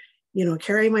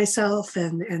 carry myself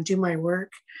and do my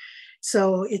work.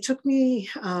 So it took me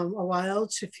a while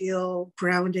to feel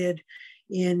grounded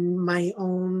in my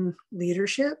own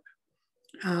leadership,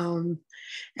 and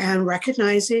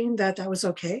recognizing that that was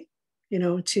okay,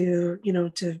 to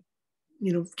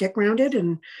get grounded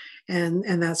and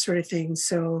that sort of thing.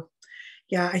 So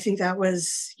yeah, I think that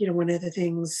was, one of the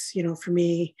things, for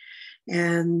me,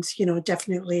 and,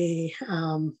 definitely,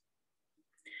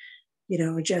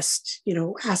 just,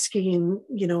 asking,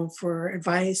 for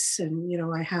advice.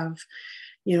 And, I have,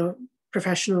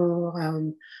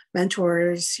 professional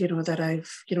mentors, that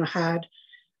I've, had,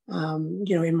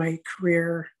 in my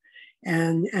career,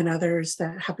 and others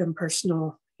that have been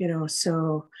personal,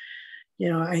 so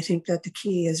I think that the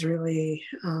key is really,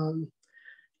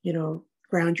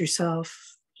 ground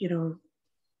yourself,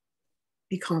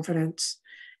 be confident.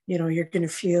 You're going to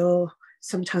feel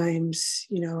sometimes,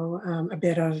 a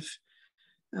bit of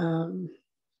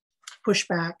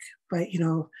pushback, but,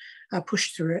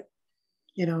 push through it,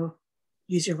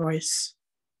 use your voice.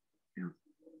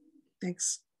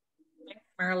 Thanks. Thanks,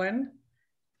 Marilyn.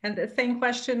 And the same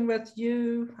question with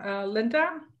you,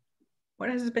 Linda. What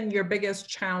has been your biggest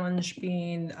challenge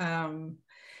being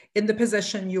in the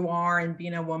position you are and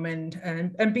being a woman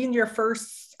and being your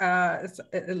first,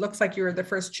 it looks like you're the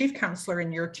first chief councillor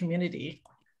in your community.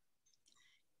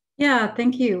 Yeah,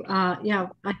 thank you. Yeah,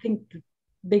 I think the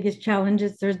biggest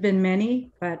challenges, there's been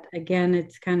many, but again,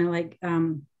 it's kind of like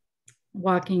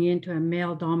walking into a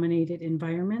male-dominated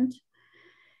environment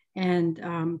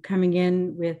and coming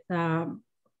in with a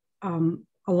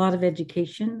lot of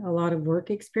education, a lot of work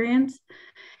experience.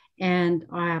 And,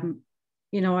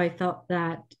 I felt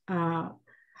that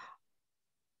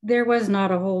there was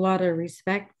not a whole lot of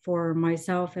respect for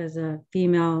myself as a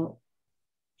female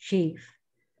chief.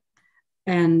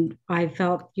 And I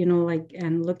felt,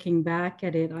 and looking back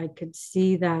at it, I could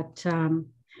see that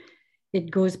it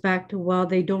goes back to, well,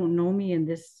 they don't know me in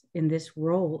this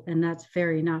role, and that's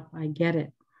fair enough. I get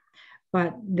it.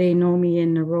 But they know me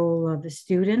in the role of a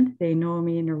student. They know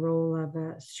me in the role of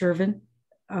a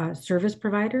service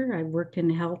provider. I've worked in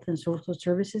the health and social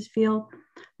services field.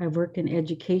 I've worked in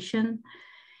education,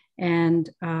 and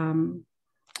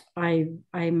they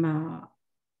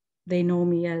know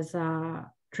me as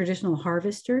a traditional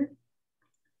harvester,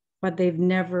 but I've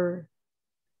never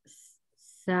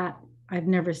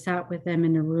sat with them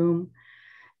in a room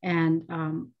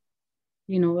and,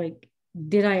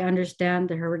 did I understand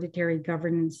the hereditary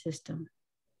governance system?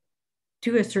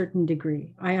 To a certain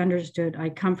degree, I understood. I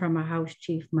come from a house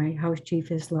chief. My house chief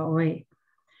is La'oi,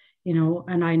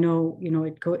 and I know,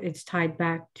 it's tied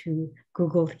back to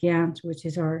Gugultians, which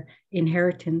is our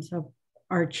inheritance of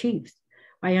our chiefs.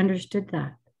 I understood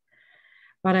that.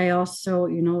 But I also,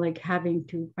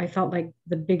 I felt like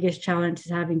the biggest challenge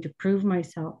is having to prove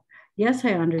myself. Yes,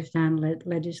 I understand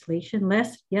legislation.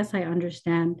 Yes, I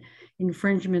understand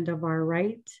infringement of our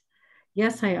rights.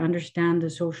 Yes, I understand the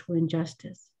social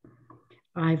injustice.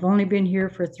 I've only been here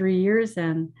for 3 years,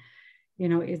 and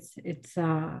it's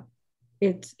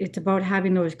about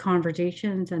having those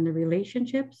conversations and the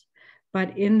relationships.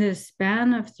 But in this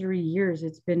span of 3 years,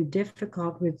 it's been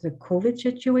difficult with the COVID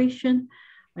situation.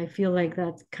 I feel like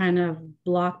that's kind of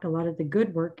blocked a lot of the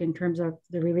good work in terms of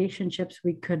the relationships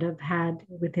we could have had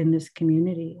within this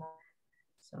community.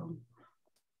 So,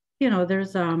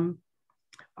 there's,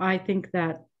 I think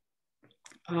that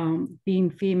being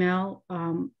female,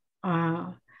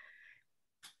 the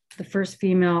first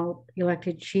female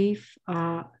elected chief,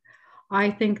 I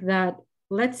think that,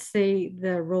 let's say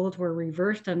the roles were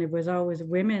reversed and it was always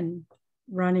women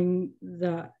running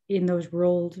in those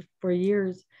roles for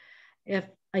years. If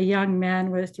a young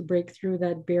man was to break through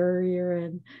that barrier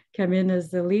and come in as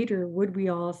the leader, would we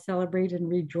all celebrate and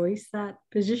rejoice that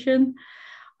position?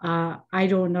 I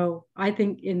don't know. I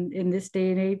think in this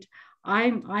day and age,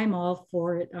 I'm all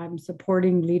for it. I'm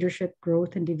supporting leadership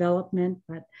growth and development,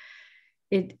 but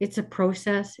it's a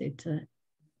process. It's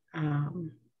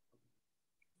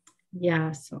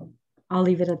so I'll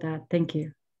leave it at that. Thank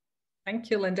you.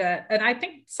 Thank you, Linda. And I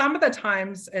think some of the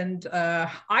times, and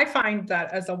I find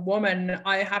that as a woman,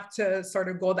 I have to sort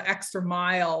of go the extra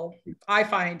mile. I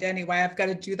find anyway, I've got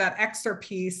to do that extra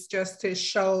piece just to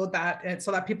show that, and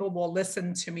so that people will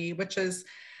listen to me, which is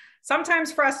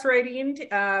sometimes frustrating.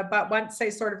 But once they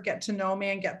sort of get to know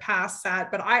me and get past that,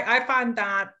 but I find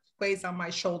that weighs on my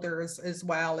shoulders as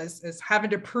well, is having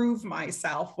to prove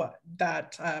myself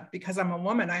because I'm a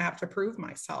woman, I have to prove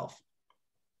myself.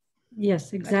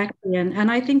 Yes, exactly. And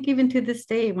I think even to this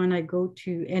day, when I go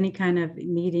to any kind of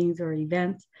meetings or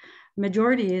events,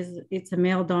 majority it's a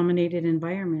male dominated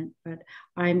environment, but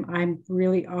I'm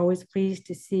really always pleased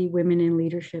to see women in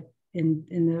leadership in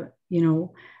the,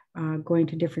 going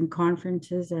to different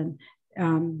conferences and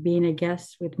being a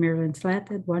guest with Marilyn Slett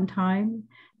at one time,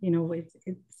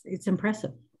 it's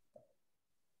impressive.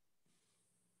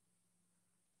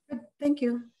 Thank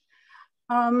you.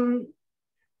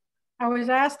 I was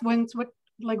asked once, what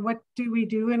do we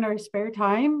do in our spare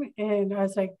time? And I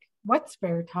was like, what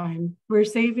spare time? We're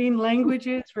saving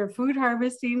languages for food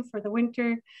harvesting for the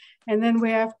winter. And then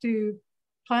we have to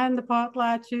plan the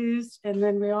potlatches. And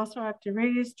then we also have to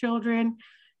raise children,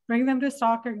 bring them to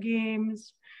soccer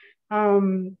games.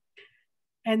 And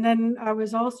then I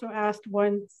was also asked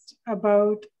once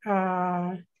about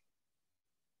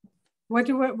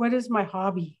what is my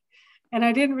hobby? And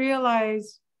I didn't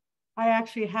realize I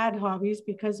actually had hobbies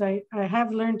because I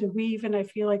have learned to weave, and I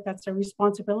feel like that's a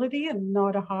responsibility and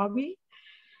not a hobby.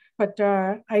 But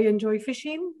I enjoy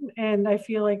fishing, and I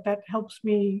feel like that helps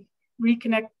me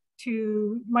reconnect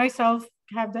to myself,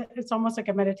 have that, it's almost like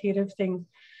a meditative thing.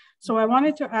 So I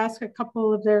wanted to ask a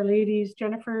couple of their ladies,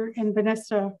 Jennifer and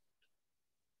Vanessa,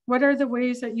 what are the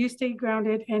ways that you stay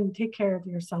grounded and take care of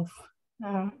yourself?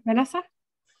 Vanessa?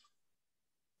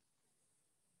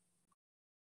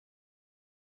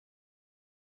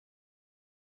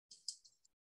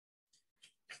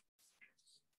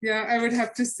 Yeah, I would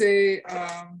have to say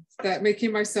that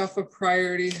making myself a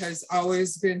priority has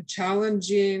always been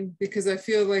challenging because I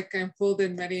feel like I'm pulled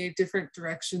in many different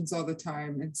directions all the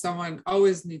time and someone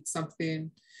always needs something.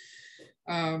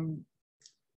 One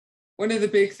of the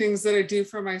big things that I do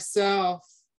for myself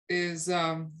is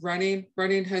running.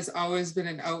 Running has always been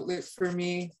an outlet for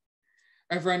me.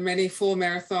 I've run many full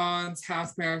marathons,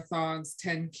 half marathons,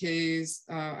 10Ks.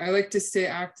 I like to stay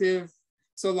active.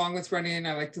 So along with running,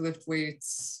 I like to lift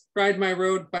weights, ride my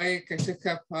road bike. I took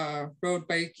up road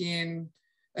biking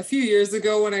a few years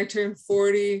ago when I turned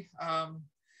 40.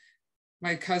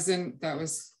 My cousin I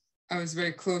was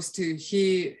very close to,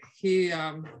 he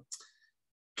had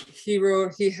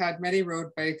many road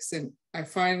bikes, and I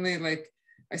finally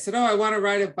I said, oh, I want to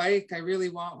ride a bike. I really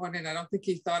want one. And I don't think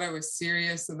he thought I was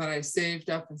serious, and that I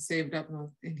saved up,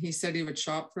 and he said he would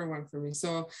shop for one for me.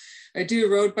 So I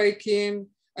do road biking.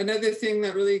 Another thing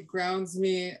that really grounds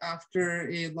me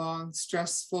after a long,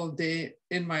 stressful day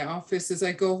in my office is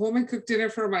I go home and cook dinner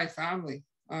for my family.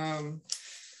 I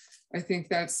think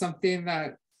that's something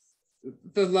that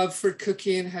the love for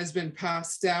cooking has been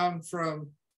passed down from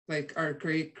like our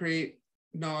great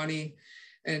Nani,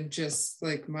 and just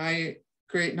like my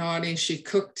great Nani, she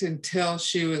cooked until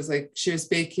she was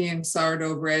baking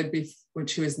sourdough bread when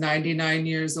she was 99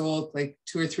 years old, like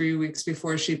 2 or 3 weeks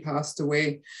before she passed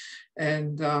away.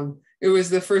 And it was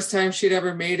the first time she'd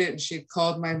ever made it. And she'd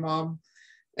called my mom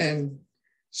and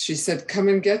she said, come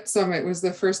and get some. It was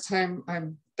the first time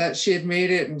that she had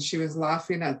made it. And she was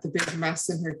laughing at the big mess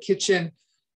in her kitchen,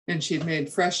 and she'd made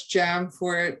fresh jam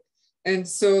for it. And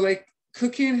so like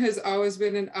cooking has always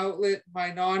been an outlet.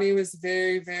 My Nani was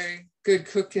very, very good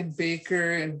cook and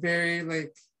baker, and very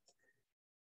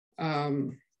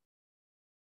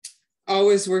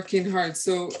always working hard.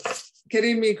 So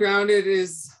getting me grounded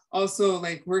is also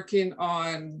like working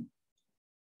on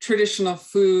traditional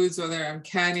foods, whether I'm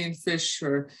canning fish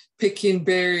or picking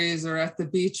berries or at the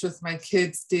beach with my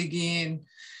kids digging.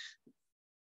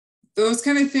 Those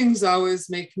kind of things always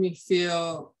make me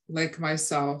feel like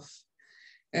myself.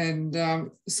 And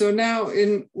so now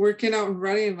in working out and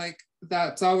running, like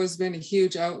that's always been a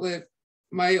huge outlet.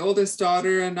 My oldest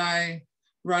daughter and I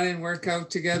run and work out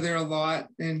together a lot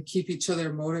and keep each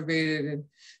other motivated. And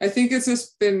I think it's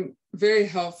just been very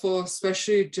helpful,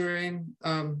 especially during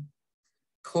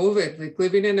COVID, like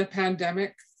living in a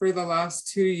pandemic for the last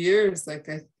 2 years,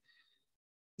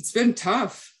 it's been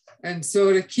tough. And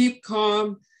so to keep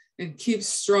calm and keep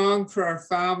strong for our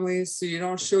families, so you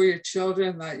don't show your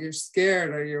children that you're scared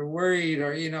or you're worried,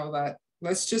 or, that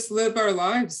let's just live our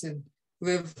lives and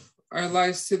live our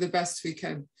lives to the best we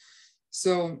can.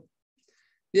 So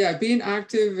yeah, being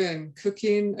active and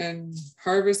cooking and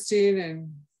harvesting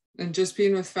and just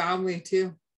being with family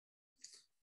too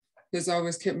has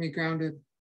always kept me grounded.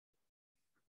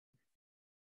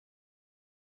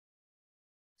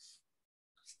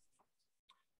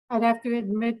 I'd have to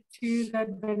admit too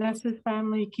that Vanessa's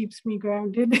family keeps me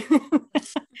grounded.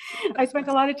 I spent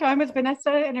a lot of time with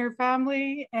Vanessa and her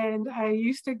family, and I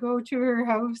used to go to her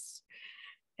house,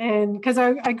 and because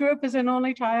I grew up as an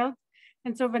only child,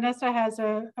 and so Vanessa has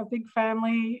a big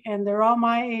family and they're all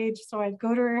my age, so I'd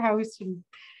go to her house and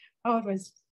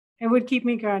it would keep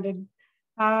me grounded.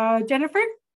 Jennifer,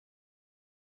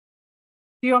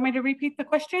 do you want me to repeat the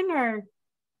question or?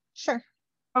 Sure.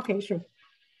 Okay, sure.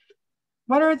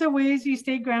 What are the ways you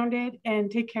stay grounded and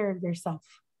take care of yourself?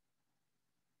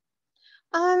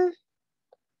 I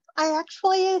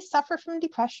actually suffer from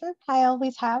depression. I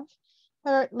always have,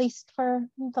 or at least for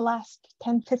the last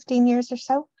 10, 15 years or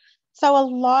so. So a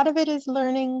lot of it is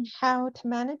learning how to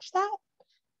manage that.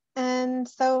 And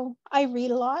so I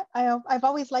read a lot. I've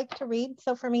always liked to read.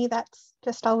 So for me, that's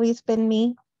just always been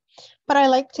me. But I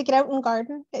like to get out and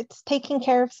garden. It's taking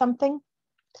care of something.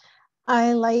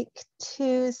 I like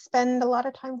to spend a lot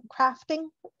of time crafting.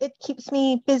 It keeps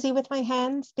me busy with my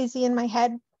hands, busy in my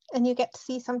head, and you get to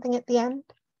see something at the end.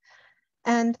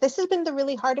 And this has been the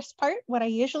really hardest part. What I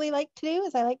usually like to do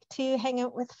is I like to hang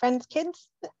out with friends' kids.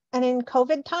 And in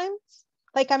COVID times,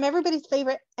 I'm everybody's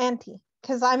favorite auntie.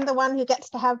 because I'm the one who gets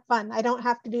to have fun. I don't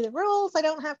have to do the rules. I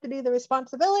don't have to do the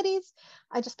responsibilities.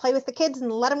 I just play with the kids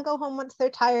and let them go home once they're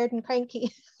tired and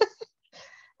cranky.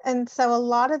 And so a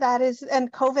lot of that is,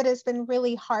 and COVID has been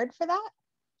really hard for that.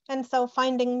 And so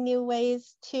finding new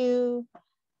ways to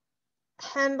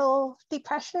handle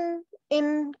depression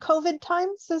in COVID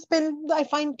times has been, I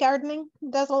find gardening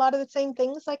does a lot of the same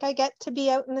things. Like I get to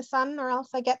be out in the sun, or else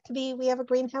I get to be, we have a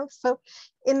greenhouse, so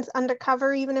in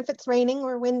undercover, even if it's raining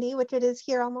or windy, which it is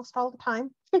here almost all the time.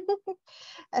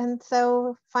 And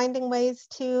so finding ways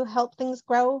to help things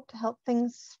grow, to help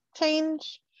things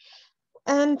change,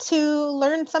 and to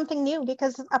learn something new,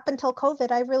 because up until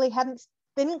COVID, I really hadn't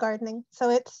been gardening. So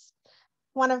it's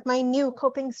one of my new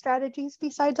coping strategies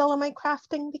besides all of my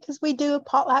crafting, because we do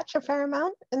potlatch a fair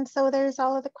amount. And so there's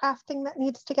all of the crafting that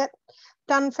needs to get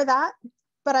done for that.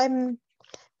 But I'm,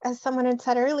 as someone had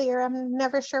said earlier, I'm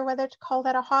never sure whether to call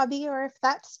that a hobby or if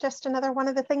that's just another one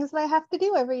of the things that I have to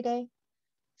do every day.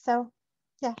 So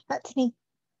yeah, that's me.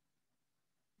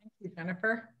 Thank you,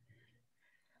 Jennifer.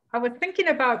 I was thinking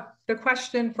about the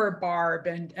question for Barb,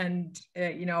 and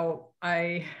you know,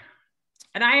 I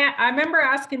remember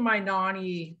asking my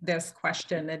nanny this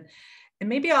question, and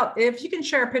maybe if you can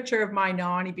share a picture of my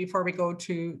nanny before we go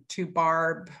to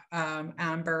Barb,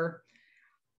 Amber.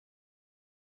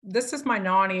 This is my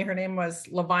nanny. Her name was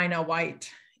Lavina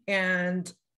White, and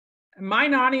my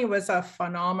nanny was a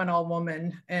phenomenal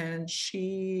woman, and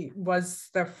she was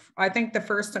I think the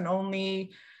first and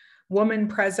only woman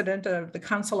president of the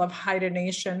Council of Haida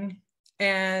Nation.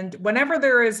 And whenever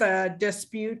there is a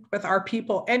dispute with our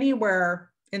people anywhere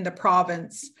in the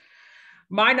province,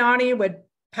 my nanny would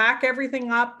pack everything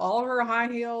up, all her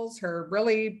high heels, her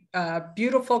really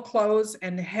beautiful clothes,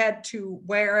 and head to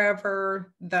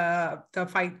wherever the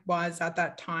fight was at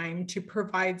that time to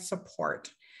provide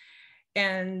support.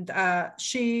 And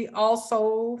she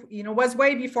also, you know, was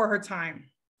way before her time,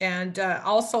 and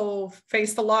also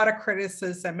faced a lot of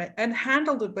criticism and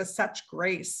handled it with such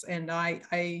grace. And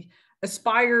I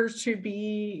aspire to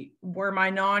be where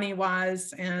my nanny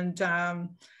was. And,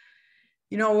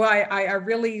 you know, I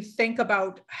really think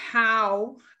about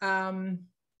how,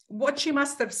 what she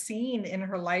must have seen in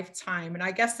her lifetime. And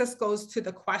I guess this goes to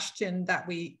the question that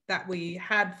we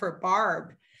had for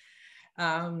Barb.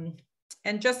 And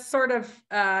just sort of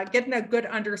getting a good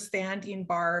understanding,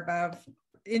 Barb, of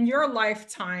in your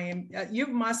lifetime, you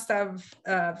must have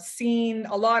seen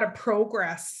a lot of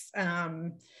progress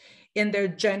in the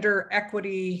gender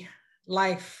equity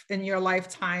life in your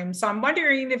lifetime. So I'm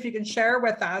wondering if you can share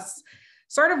with us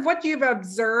sort of what you've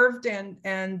observed and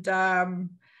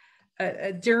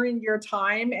during your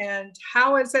time, and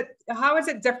how is it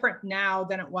different now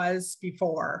than it was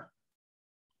before?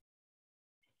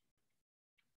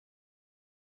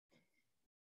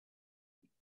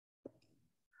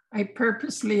 I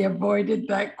purposely avoided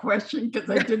that question because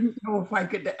I didn't know if I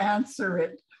could answer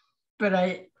it. But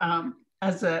I,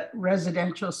 as a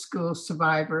residential school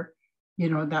survivor, you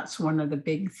know, that's one of the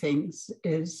big things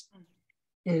is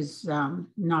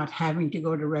not having to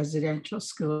go to residential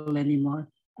school anymore.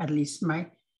 At least my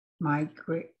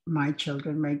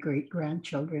children, my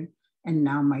great-grandchildren, and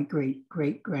now my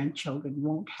great-great-grandchildren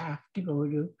won't have to go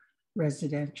to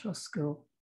residential school.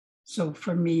 So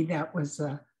for me, that was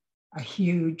a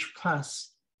huge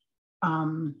plus.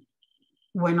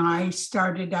 When I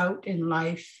started out in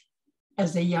life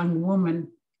as a young woman,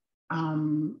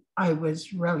 I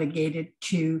was relegated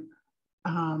to,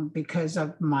 because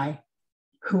of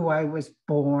who I was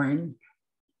born,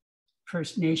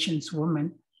 First Nations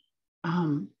woman.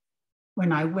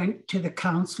 When I went to the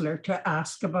counselor to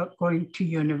ask about going to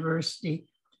university,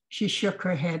 she shook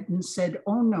her head and said,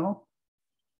 "Oh no,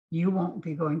 you won't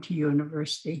be going to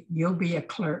university. You'll be a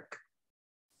clerk.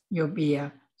 You'll be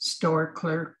a store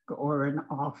clerk or an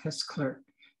office clerk."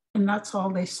 And that's all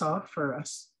they saw for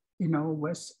us, you know,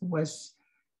 was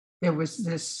there was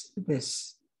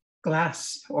this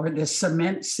glass or this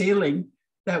cement ceiling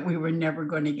that we were never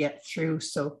going to get through.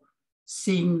 So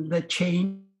seeing the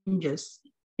changes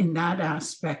in that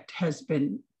aspect has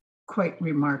been quite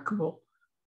remarkable.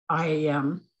 I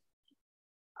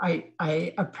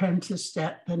apprenticed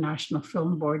at the National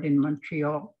Film Board in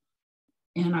Montreal,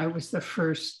 and I was the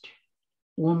first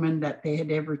woman that they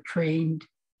had ever trained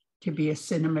to be a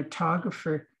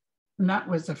cinematographer. And that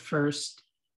was a first.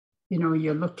 You know,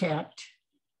 you look at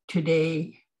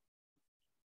today,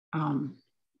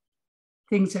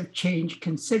 things have changed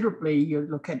considerably. You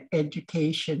look at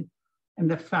education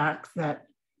and the fact that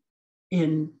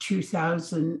in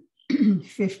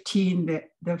 2015,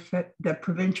 the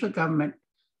provincial government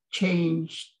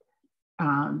changed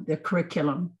the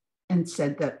curriculum and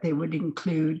said that they would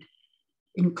include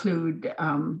include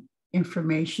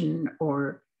information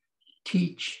or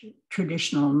teach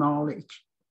traditional knowledge,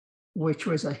 which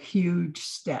was a huge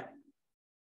step.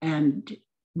 And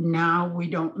now we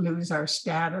don't lose our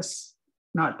status,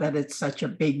 not that it's such a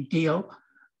big deal.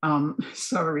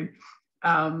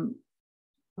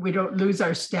 We don't lose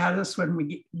our status when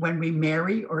we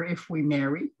marry, or if we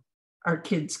marry. Our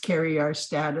kids carry our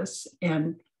status.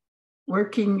 And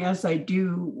working as I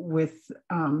do with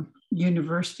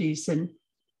universities and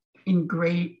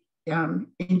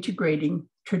integrating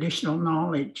traditional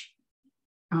knowledge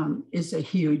is a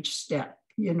huge step,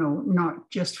 you know, not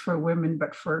just for women,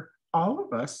 but for all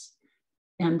of us.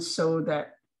 And so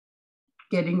that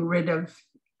getting rid of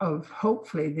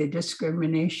hopefully the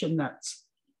discrimination that's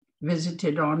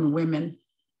visited on women.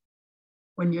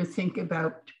 When you think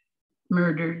about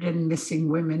murdered and missing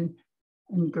women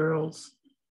and girls,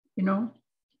 you know,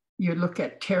 you look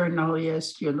at terra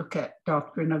nullius, you look at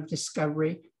doctrine of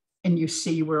discovery, and you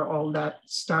see where all that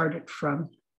started from.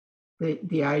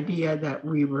 The idea that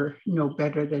we were no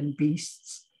better than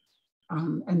beasts,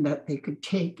 and that they could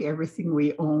take everything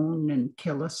we own and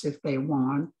kill us if they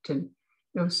want, and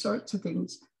those sorts of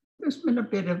things. There's been a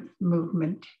bit of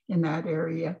movement in that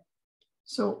area.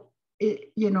 So,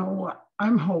 you know,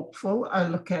 I'm hopeful. I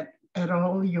look at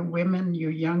all you women, you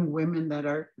young women that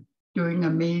are doing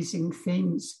amazing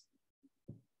things.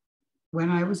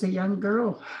 When I was a young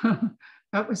girl,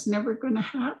 that was never going to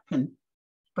happen.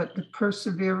 But the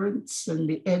perseverance and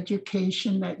the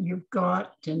education that you've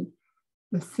got and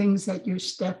the things that you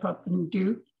step up and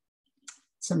do,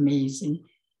 it's amazing,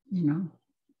 you know,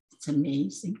 it's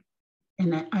amazing.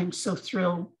 And I'm so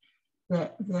thrilled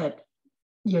that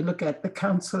you look at the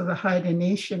Council of the Haida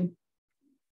Nation.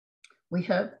 We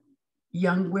have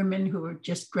young women who have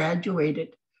just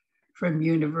graduated from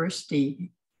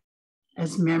university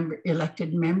as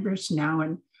elected members now.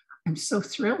 And I'm so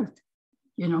thrilled,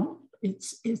 you know,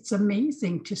 it's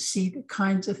amazing to see the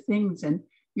kinds of things. And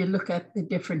you look at the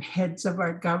different heads of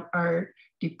our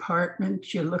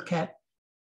departments, you look at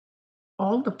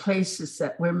all the places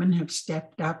that women have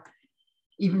stepped up,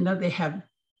 even though they have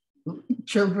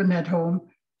children at home.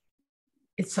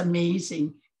 It's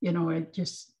amazing. You know,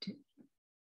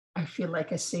 I feel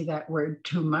like I say that word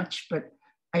too much, but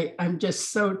I'm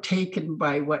just so taken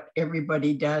by what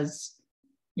everybody does,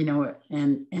 you know,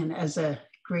 and as a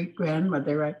great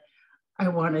grandmother, I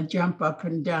want to jump up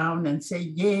and down and say,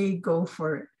 yay, go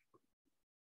for it.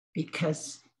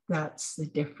 Because that's the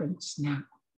difference now,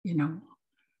 you know.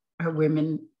 Our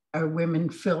women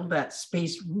fill that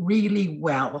space really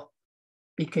well,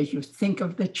 because you think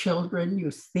of the children,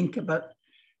 you think about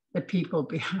the people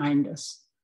behind us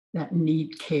that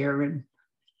need care and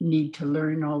need to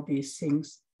learn all these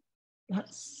things.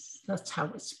 That's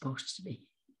how it's supposed to be.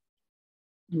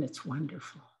 And it's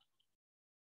wonderful.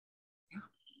 Yeah.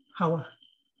 How,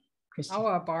 Christy?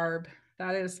 Barb,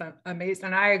 that is amazing.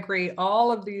 And I agree.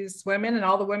 All of these women and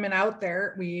all the women out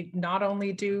there, we not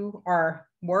only do our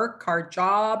work, our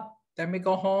job, then we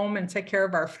go home and take care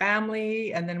of our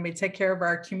family, and then we take care of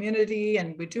our community,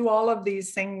 and we do all of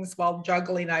these things while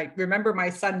juggling. I remember my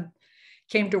son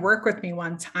came to work with me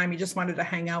one time. He just wanted to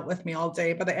hang out with me all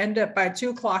day, but I ended up by 2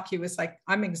 o'clock, he was like,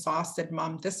 I'm exhausted,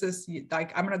 Mom. This is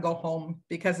like, I'm going to go home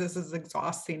because this is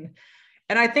exhausting.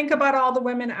 And I think about all the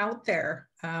women out there,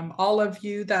 all of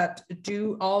you that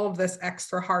do all of this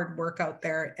extra hard work out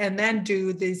there and then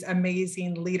do these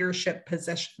amazing leadership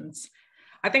positions.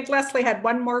 I think Leslie had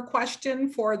one more question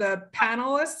for the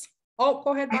panelists. Oh,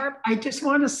 go ahead, Barb. I just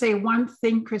want to say one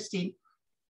thing, Christine.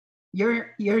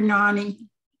 Your Nani,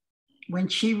 when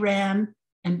she ran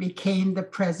and became the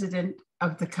president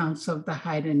of the Council of the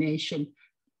Haida Nation,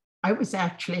 I was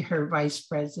actually her vice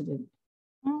president.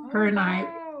 Oh,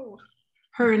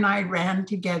 her and I ran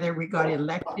together. We got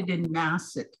elected in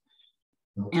Masset,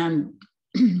 and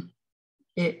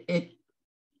it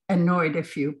annoyed a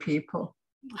few people.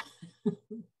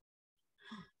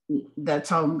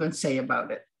 That's all I'm going to say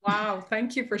about it. Wow,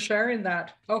 thank you for sharing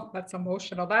that. Oh, that's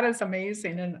emotional. That is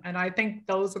amazing. And I think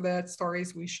those are the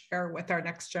stories we share with our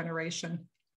next generation.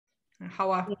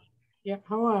 Hawa. Yeah,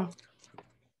 Hawa.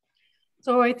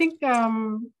 So I think I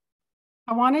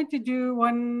wanted to do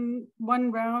one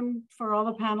round for all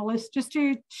the panelists, just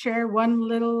to share one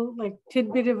little like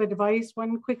tidbit of advice,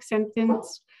 one quick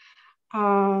sentence.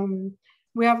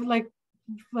 We have like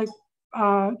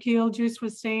Keel Juice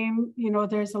was saying, you know,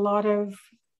 there's a lot of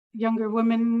younger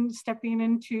women stepping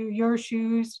into your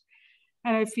shoes.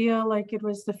 And I feel like it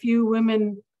was the few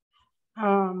women.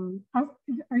 Are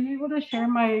you able to share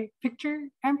my picture,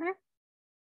 Amber?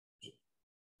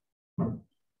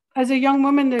 As a young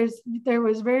woman, there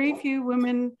was very few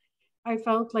women I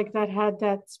felt like that had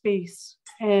that space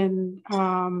and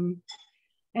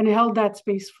held that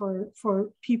space for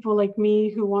people like me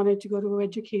who wanted to go to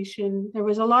education. There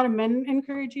was a lot of men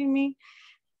encouraging me,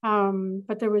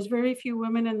 but there was very few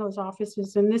women in those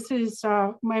offices. And this is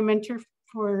my mentor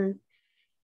for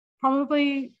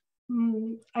probably,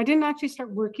 I didn't actually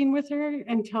start working with her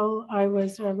until I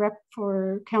was a rep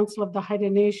for Council of the Haida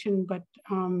Nation, but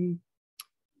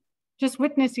just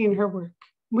witnessing her work,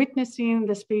 witnessing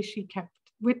the space she kept,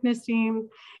 witnessing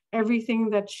everything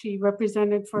that she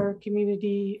represented for our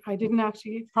community. I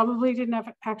probably didn't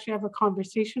actually have a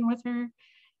conversation with her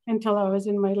until I was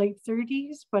in my late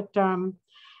 30s, but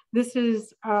this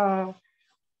is the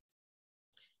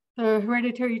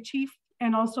hereditary chief,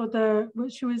 and also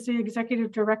she was the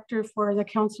executive director for the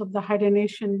Council of the Haida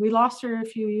Nation. We lost her a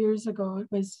few years ago. It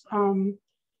was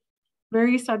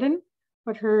very sudden,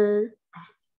 but her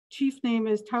chief name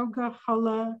is Tauga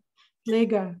Hala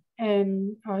Lega,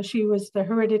 and she was the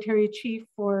hereditary chief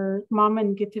for Mama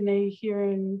and Gitxaala here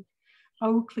in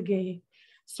Auklage.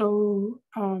 So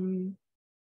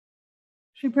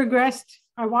she progressed.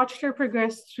 I watched her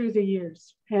progress through the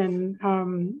years, and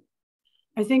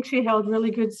I think she held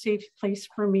really good safe place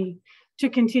for me to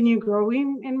continue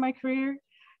growing in my career,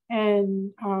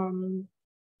 and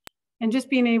just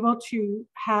being able to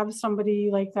have somebody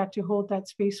like that to hold that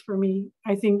space for me.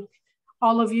 I think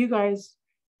all of you guys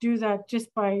do that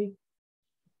just by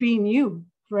being you,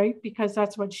 right? Because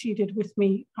that's what she did with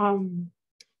me.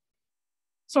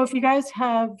 So if you guys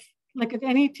have like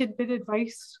any tidbit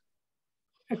advice,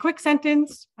 a quick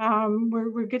sentence,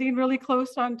 we're getting really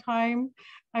close on time.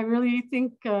 I really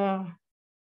think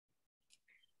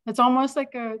it's almost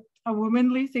like a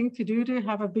womanly thing to do, to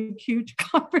have a big, huge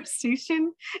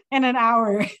conversation in an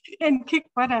hour and kick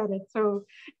butt at it. So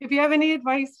if you have any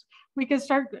advice, we can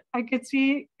start. I could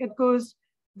see it goes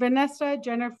Vanessa,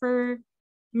 Jennifer,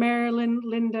 Marilyn,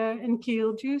 Linda, and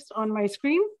Keel Juice on my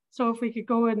screen. So if we could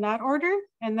go in that order,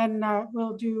 and then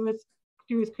we'll do with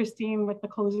Christine with the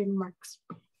closing remarks.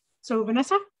 So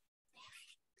Vanessa.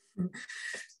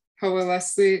 Hello,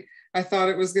 Leslie. I thought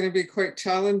it was going to be quite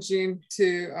challenging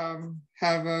to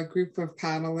have a group of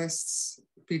panelists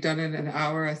be done in an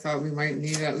hour. I thought we might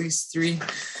need at least 3,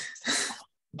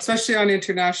 especially on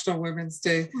International Women's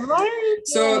Day. Right.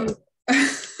 So,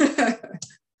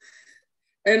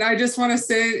 and I just want to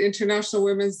say International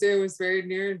Women's Day was very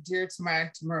near and dear to my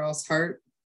Auntie Merle's heart.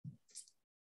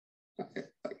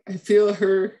 I feel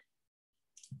her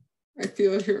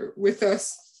with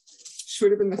us. She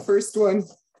would have been the first one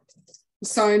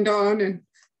signed on and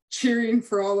cheering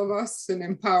for all of us and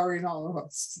empowering all of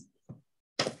us.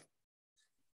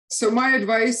 So my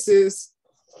advice is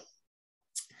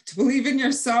to believe in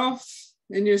yourself,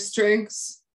 in your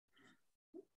strengths,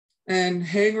 and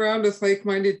hang around with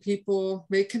like-minded people,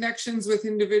 make connections with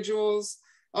individuals.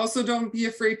 Also, don't be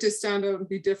afraid to stand out and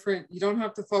be different. You don't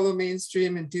have to follow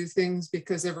mainstream and do things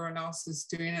because everyone else is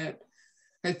doing it.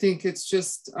 I think it's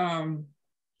just, for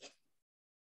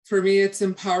me, it's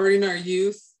empowering our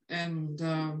youth, and,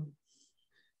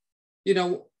 you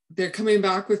know, they're coming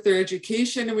back with their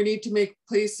education, and we need to make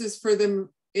places for them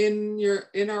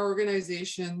in our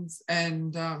organizations.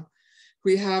 And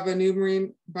we have a new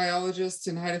marine biologist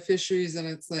in Haida Fisheries, and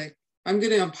it's like, I'm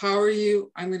going to empower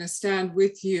you. I'm going to stand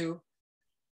with you.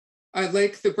 I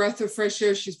like the breath of fresh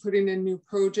air. She's putting in new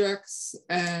projects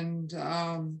and,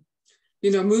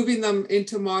 you know, moving them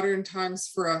into modern times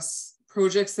for us,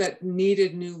 projects that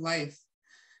needed new life.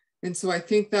 And so I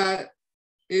think that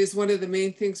is one of the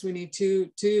main things we need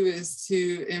to do, is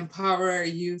to empower our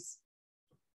youth.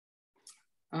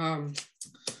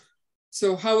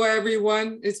 So hello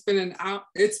everyone, it's been an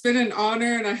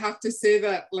honor, and I have to say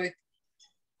that, like,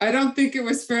 I don't think it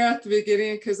was fair at the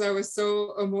beginning because I was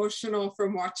so emotional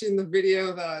from watching the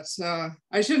video that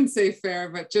I shouldn't say fair,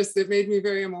 but just it made me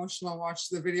very emotional watch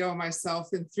the video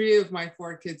myself, and 3 of my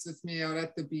 4 kids with me out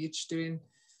at the beach doing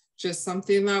just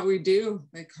something that we do,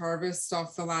 like harvest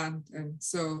off the land. And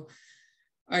so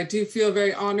I do feel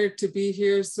very honored to be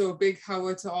here. So big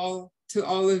hawa to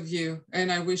all of you,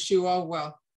 and I wish you all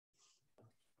well.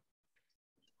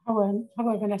 Hello,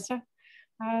 Vanessa.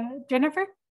 Jennifer?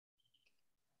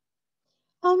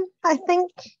 I think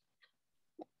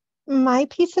my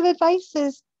piece of advice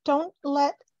is don't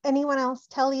let anyone else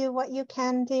tell you what you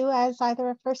can do as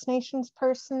either a First Nations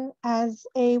person, as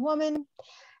a woman,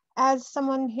 as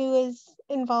someone who is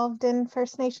involved in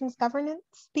First Nations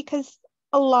governance, because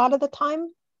a lot of the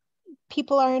time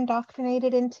people are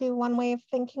indoctrinated into one way of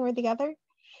thinking or the other.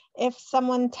 If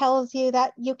someone tells you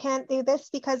that you can't do this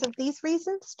because of these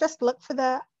reasons, just look for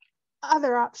the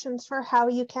other options for how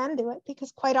you can do it,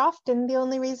 because quite often the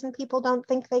only reason people don't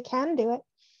think they can do it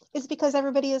is because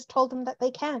everybody has told them that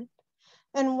they can.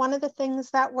 And one of the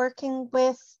things that working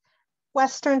with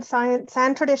Western science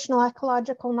and traditional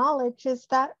ecological knowledge is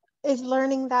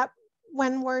learning that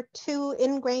when we're too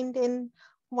ingrained in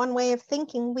one way of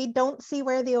thinking, we don't see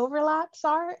where the overlaps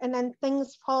are, and then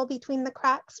things fall between the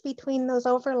cracks between those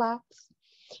overlaps.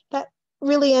 That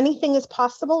really anything is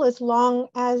possible as long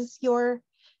as you're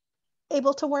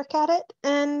able to work at it,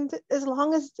 and as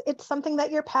long as it's something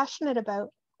that you're passionate about.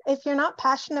 If you're not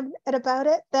passionate about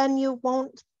it, then you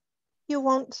won't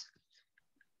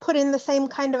put in the same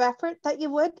kind of effort that you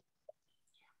would.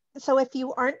 So if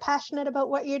you aren't passionate about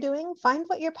what you're doing, find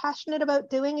what you're passionate about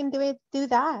doing and do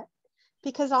that.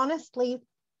 Because honestly,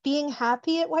 being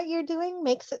happy at what you're doing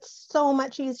makes it so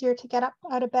much easier to get up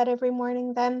out of bed every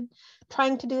morning than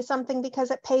trying to do something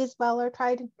because it pays well, or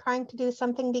trying to do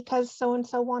something because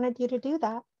so-and-so wanted you to do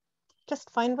that.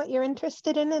 Just find what you're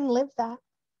interested in and live that.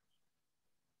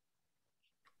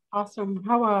 Awesome.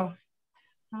 How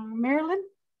Marilyn?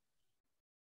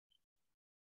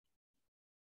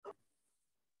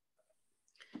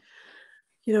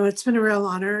 You know, it's been a real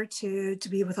honor to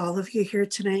be with all of you here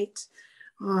tonight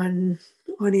on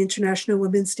International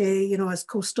Women's Day, you know, as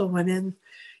coastal women,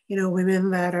 you know, women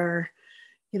that are,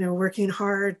 you know, working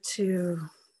hard to,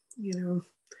 you know,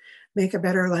 make a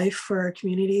better life for our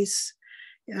communities.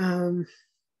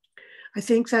 I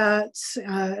think that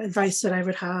advice that I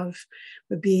would have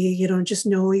would be, you know, just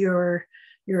know your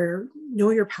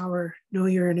power, know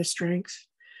your inner strength,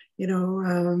 you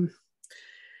know,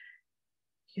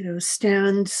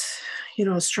 stand, you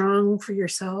know, strong for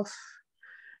yourself,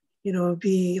 you know,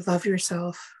 love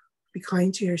yourself, be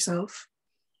kind to yourself.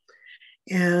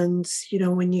 And, you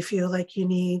know, when you feel like you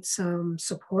need some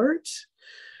support,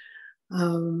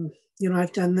 you know,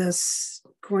 I've done this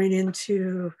going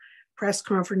into press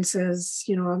conferences,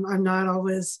 you know, I'm not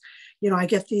always, you know, I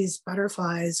get these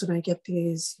butterflies and I get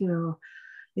these, you know,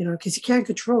 because you can't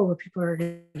control what people are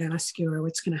going to ask you or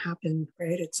what's going to happen,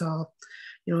 right? It's all,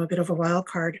 you know, a bit of a wild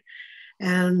card.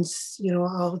 And, you know,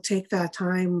 I'll take that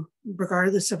time,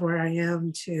 regardless of where I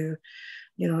am, to,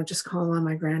 you know, just call on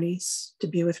my grannies to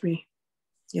be with me,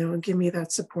 you know, and give me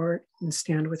that support and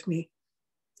stand with me.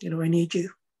 You know, I need you.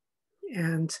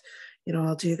 And, you know,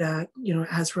 I'll do that, you know,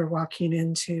 as we're walking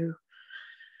into,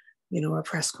 you know, a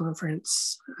press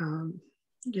conference,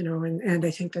 you know, and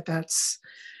I think that that's,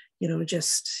 you know,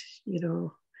 just, you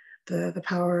know, the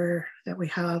power that we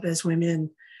have as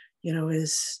women, you know,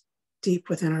 is deep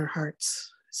within our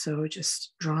hearts. So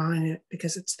just draw on it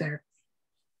because it's there.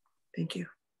 Thank you.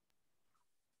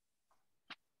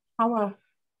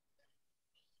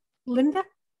 Linda?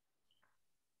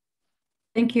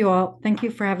 Thank you all. Thank you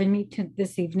for having me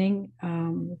this evening.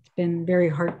 It's been very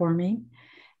heartwarming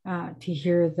to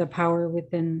hear the power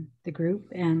within the group.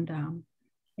 And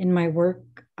in my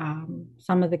work,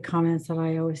 some of the comments that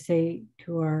I always say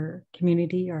to our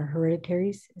community, our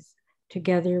hereditaries, is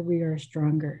together we are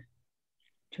stronger.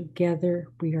 Together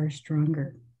we are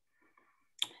stronger.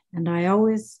 And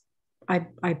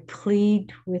I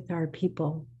plead with our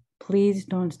people, please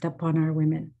don't step on our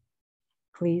women.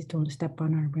 Please don't step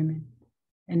on our women.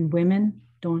 And women,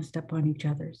 don't step on each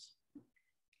other's.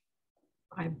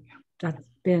 That's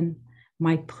been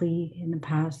my plea in the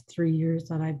past 3 years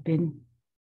that I've been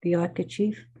the elected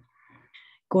chief.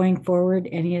 Going forward,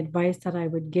 any advice that I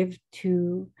would give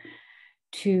to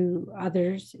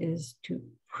others is to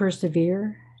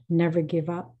persevere, never give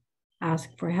up, ask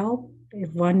for help. If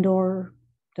one door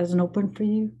doesn't open for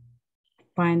you,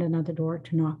 find another door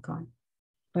to knock on,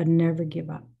 but never give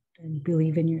up and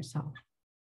believe in yourself.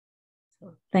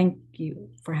 So thank you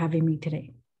for having me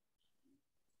today.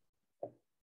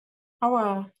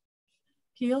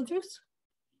 Heiltsuk?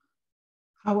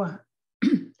 Hawa.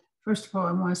 First of all,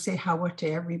 I want to say Hawa to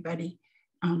everybody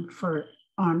for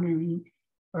honoring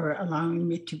or allowing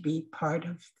me to be part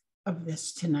of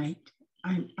this tonight.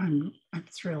 I'm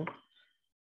thrilled.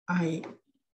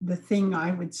 The thing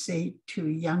I would say to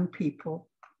young people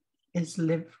is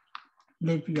live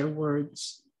your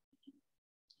words.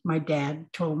 My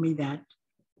dad told me that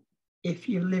if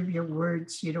you live your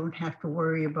words, you don't have to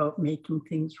worry about making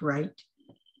things right,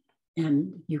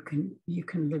 and you can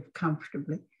live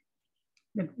comfortably.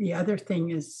 The other thing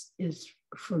is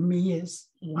for me is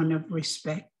one of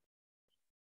respect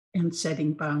and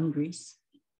setting boundaries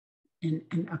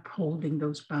and upholding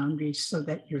those boundaries so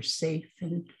that you're safe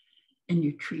and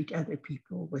you treat other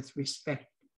people with respect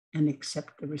and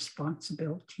accept the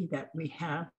responsibility that we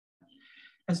have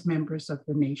as members of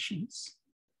the nations.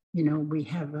 You know, we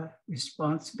have a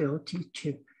responsibility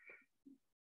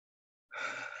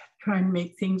try and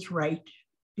make things right,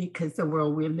 because the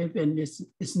world we live in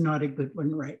is not a good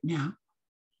one right now.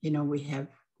 You know, we have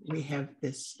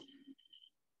this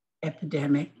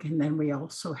epidemic, and then we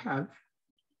also have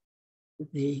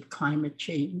the climate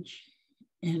change,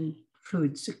 and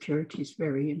food security is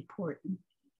very important.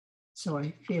 So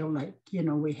I feel like, you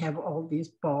know, we have all these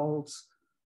balls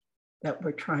that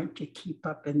we're trying to keep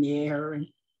up in the air and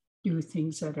do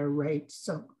things that are right.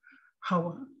 So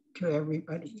how to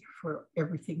everybody for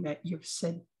everything that you've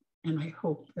said. And I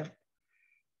hope that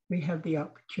we have the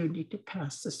opportunity to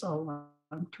pass this all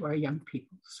on to our young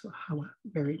people. So how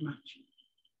very much.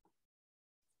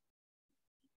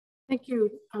 Thank you.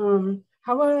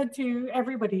 How to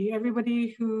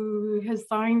everybody who has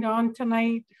signed on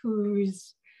tonight,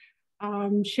 who's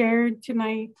shared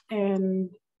tonight, and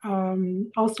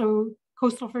also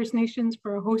Coastal First Nations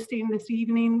for hosting this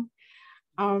evening.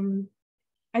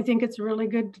 I think it's a really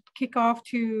good kickoff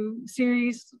to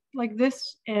series like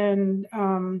this, and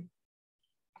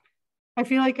I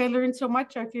feel like I learned so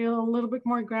much. I feel a little bit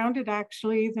more grounded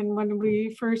actually than when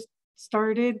we first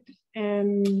started,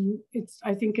 and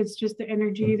I think it's just the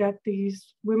energy that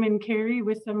these women carry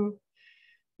with them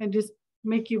and just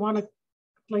make you want to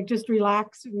like just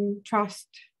relax and trust.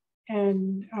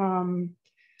 And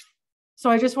so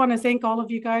I just want to thank all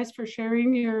of you guys for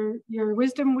sharing your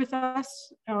wisdom with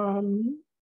us,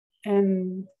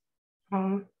 and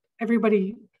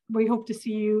everybody, we hope to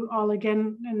see you all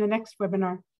again in the next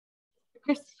webinar.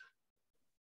 Chris.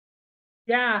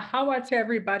 Yeah, how to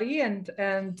everybody,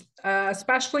 and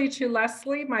especially to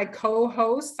Leslie, my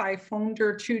co-host. I phoned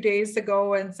her 2 days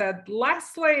ago and said,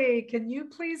 Leslie, can you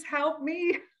please help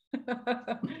me?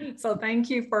 So thank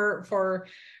you for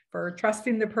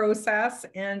trusting the process.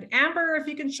 And Amber, if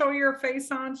you can show your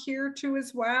face on here too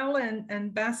as well,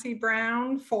 and Bessie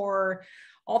Brown for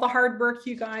all the hard work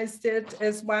you guys did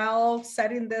as well,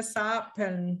 setting this up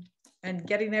and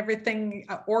getting everything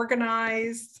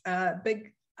organized.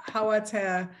 Big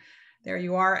Hawata, there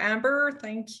you are, Amber,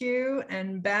 thank you.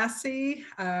 And Bessie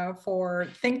for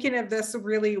thinking of this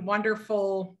really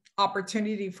wonderful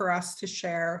opportunity for us to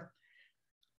share.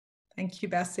 Thank you,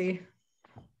 Bessie.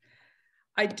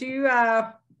 I do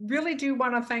really do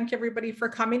want to thank everybody for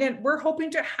coming in. We're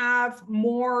hoping to have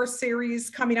more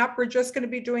series coming up. We're just going to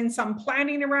be doing some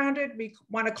planning around it. We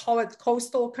want to call it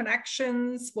Coastal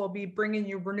Connections. We'll be bringing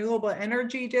you renewable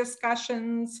energy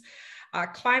discussions,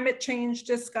 climate change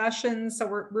discussions. So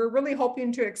we're really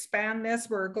hoping to expand this.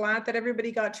 We're glad that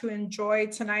everybody got to enjoy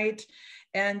tonight,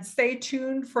 and stay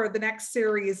tuned for the next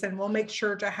series, and we'll make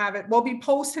sure to have it. We'll be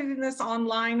posting this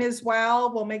online as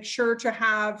well. We'll make sure to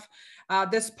have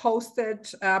this posted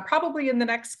probably in the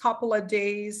next couple of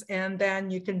days, and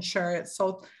then you can share it.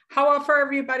 So how for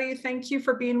everybody, thank you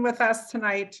for being with us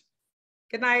tonight.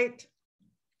 Good night.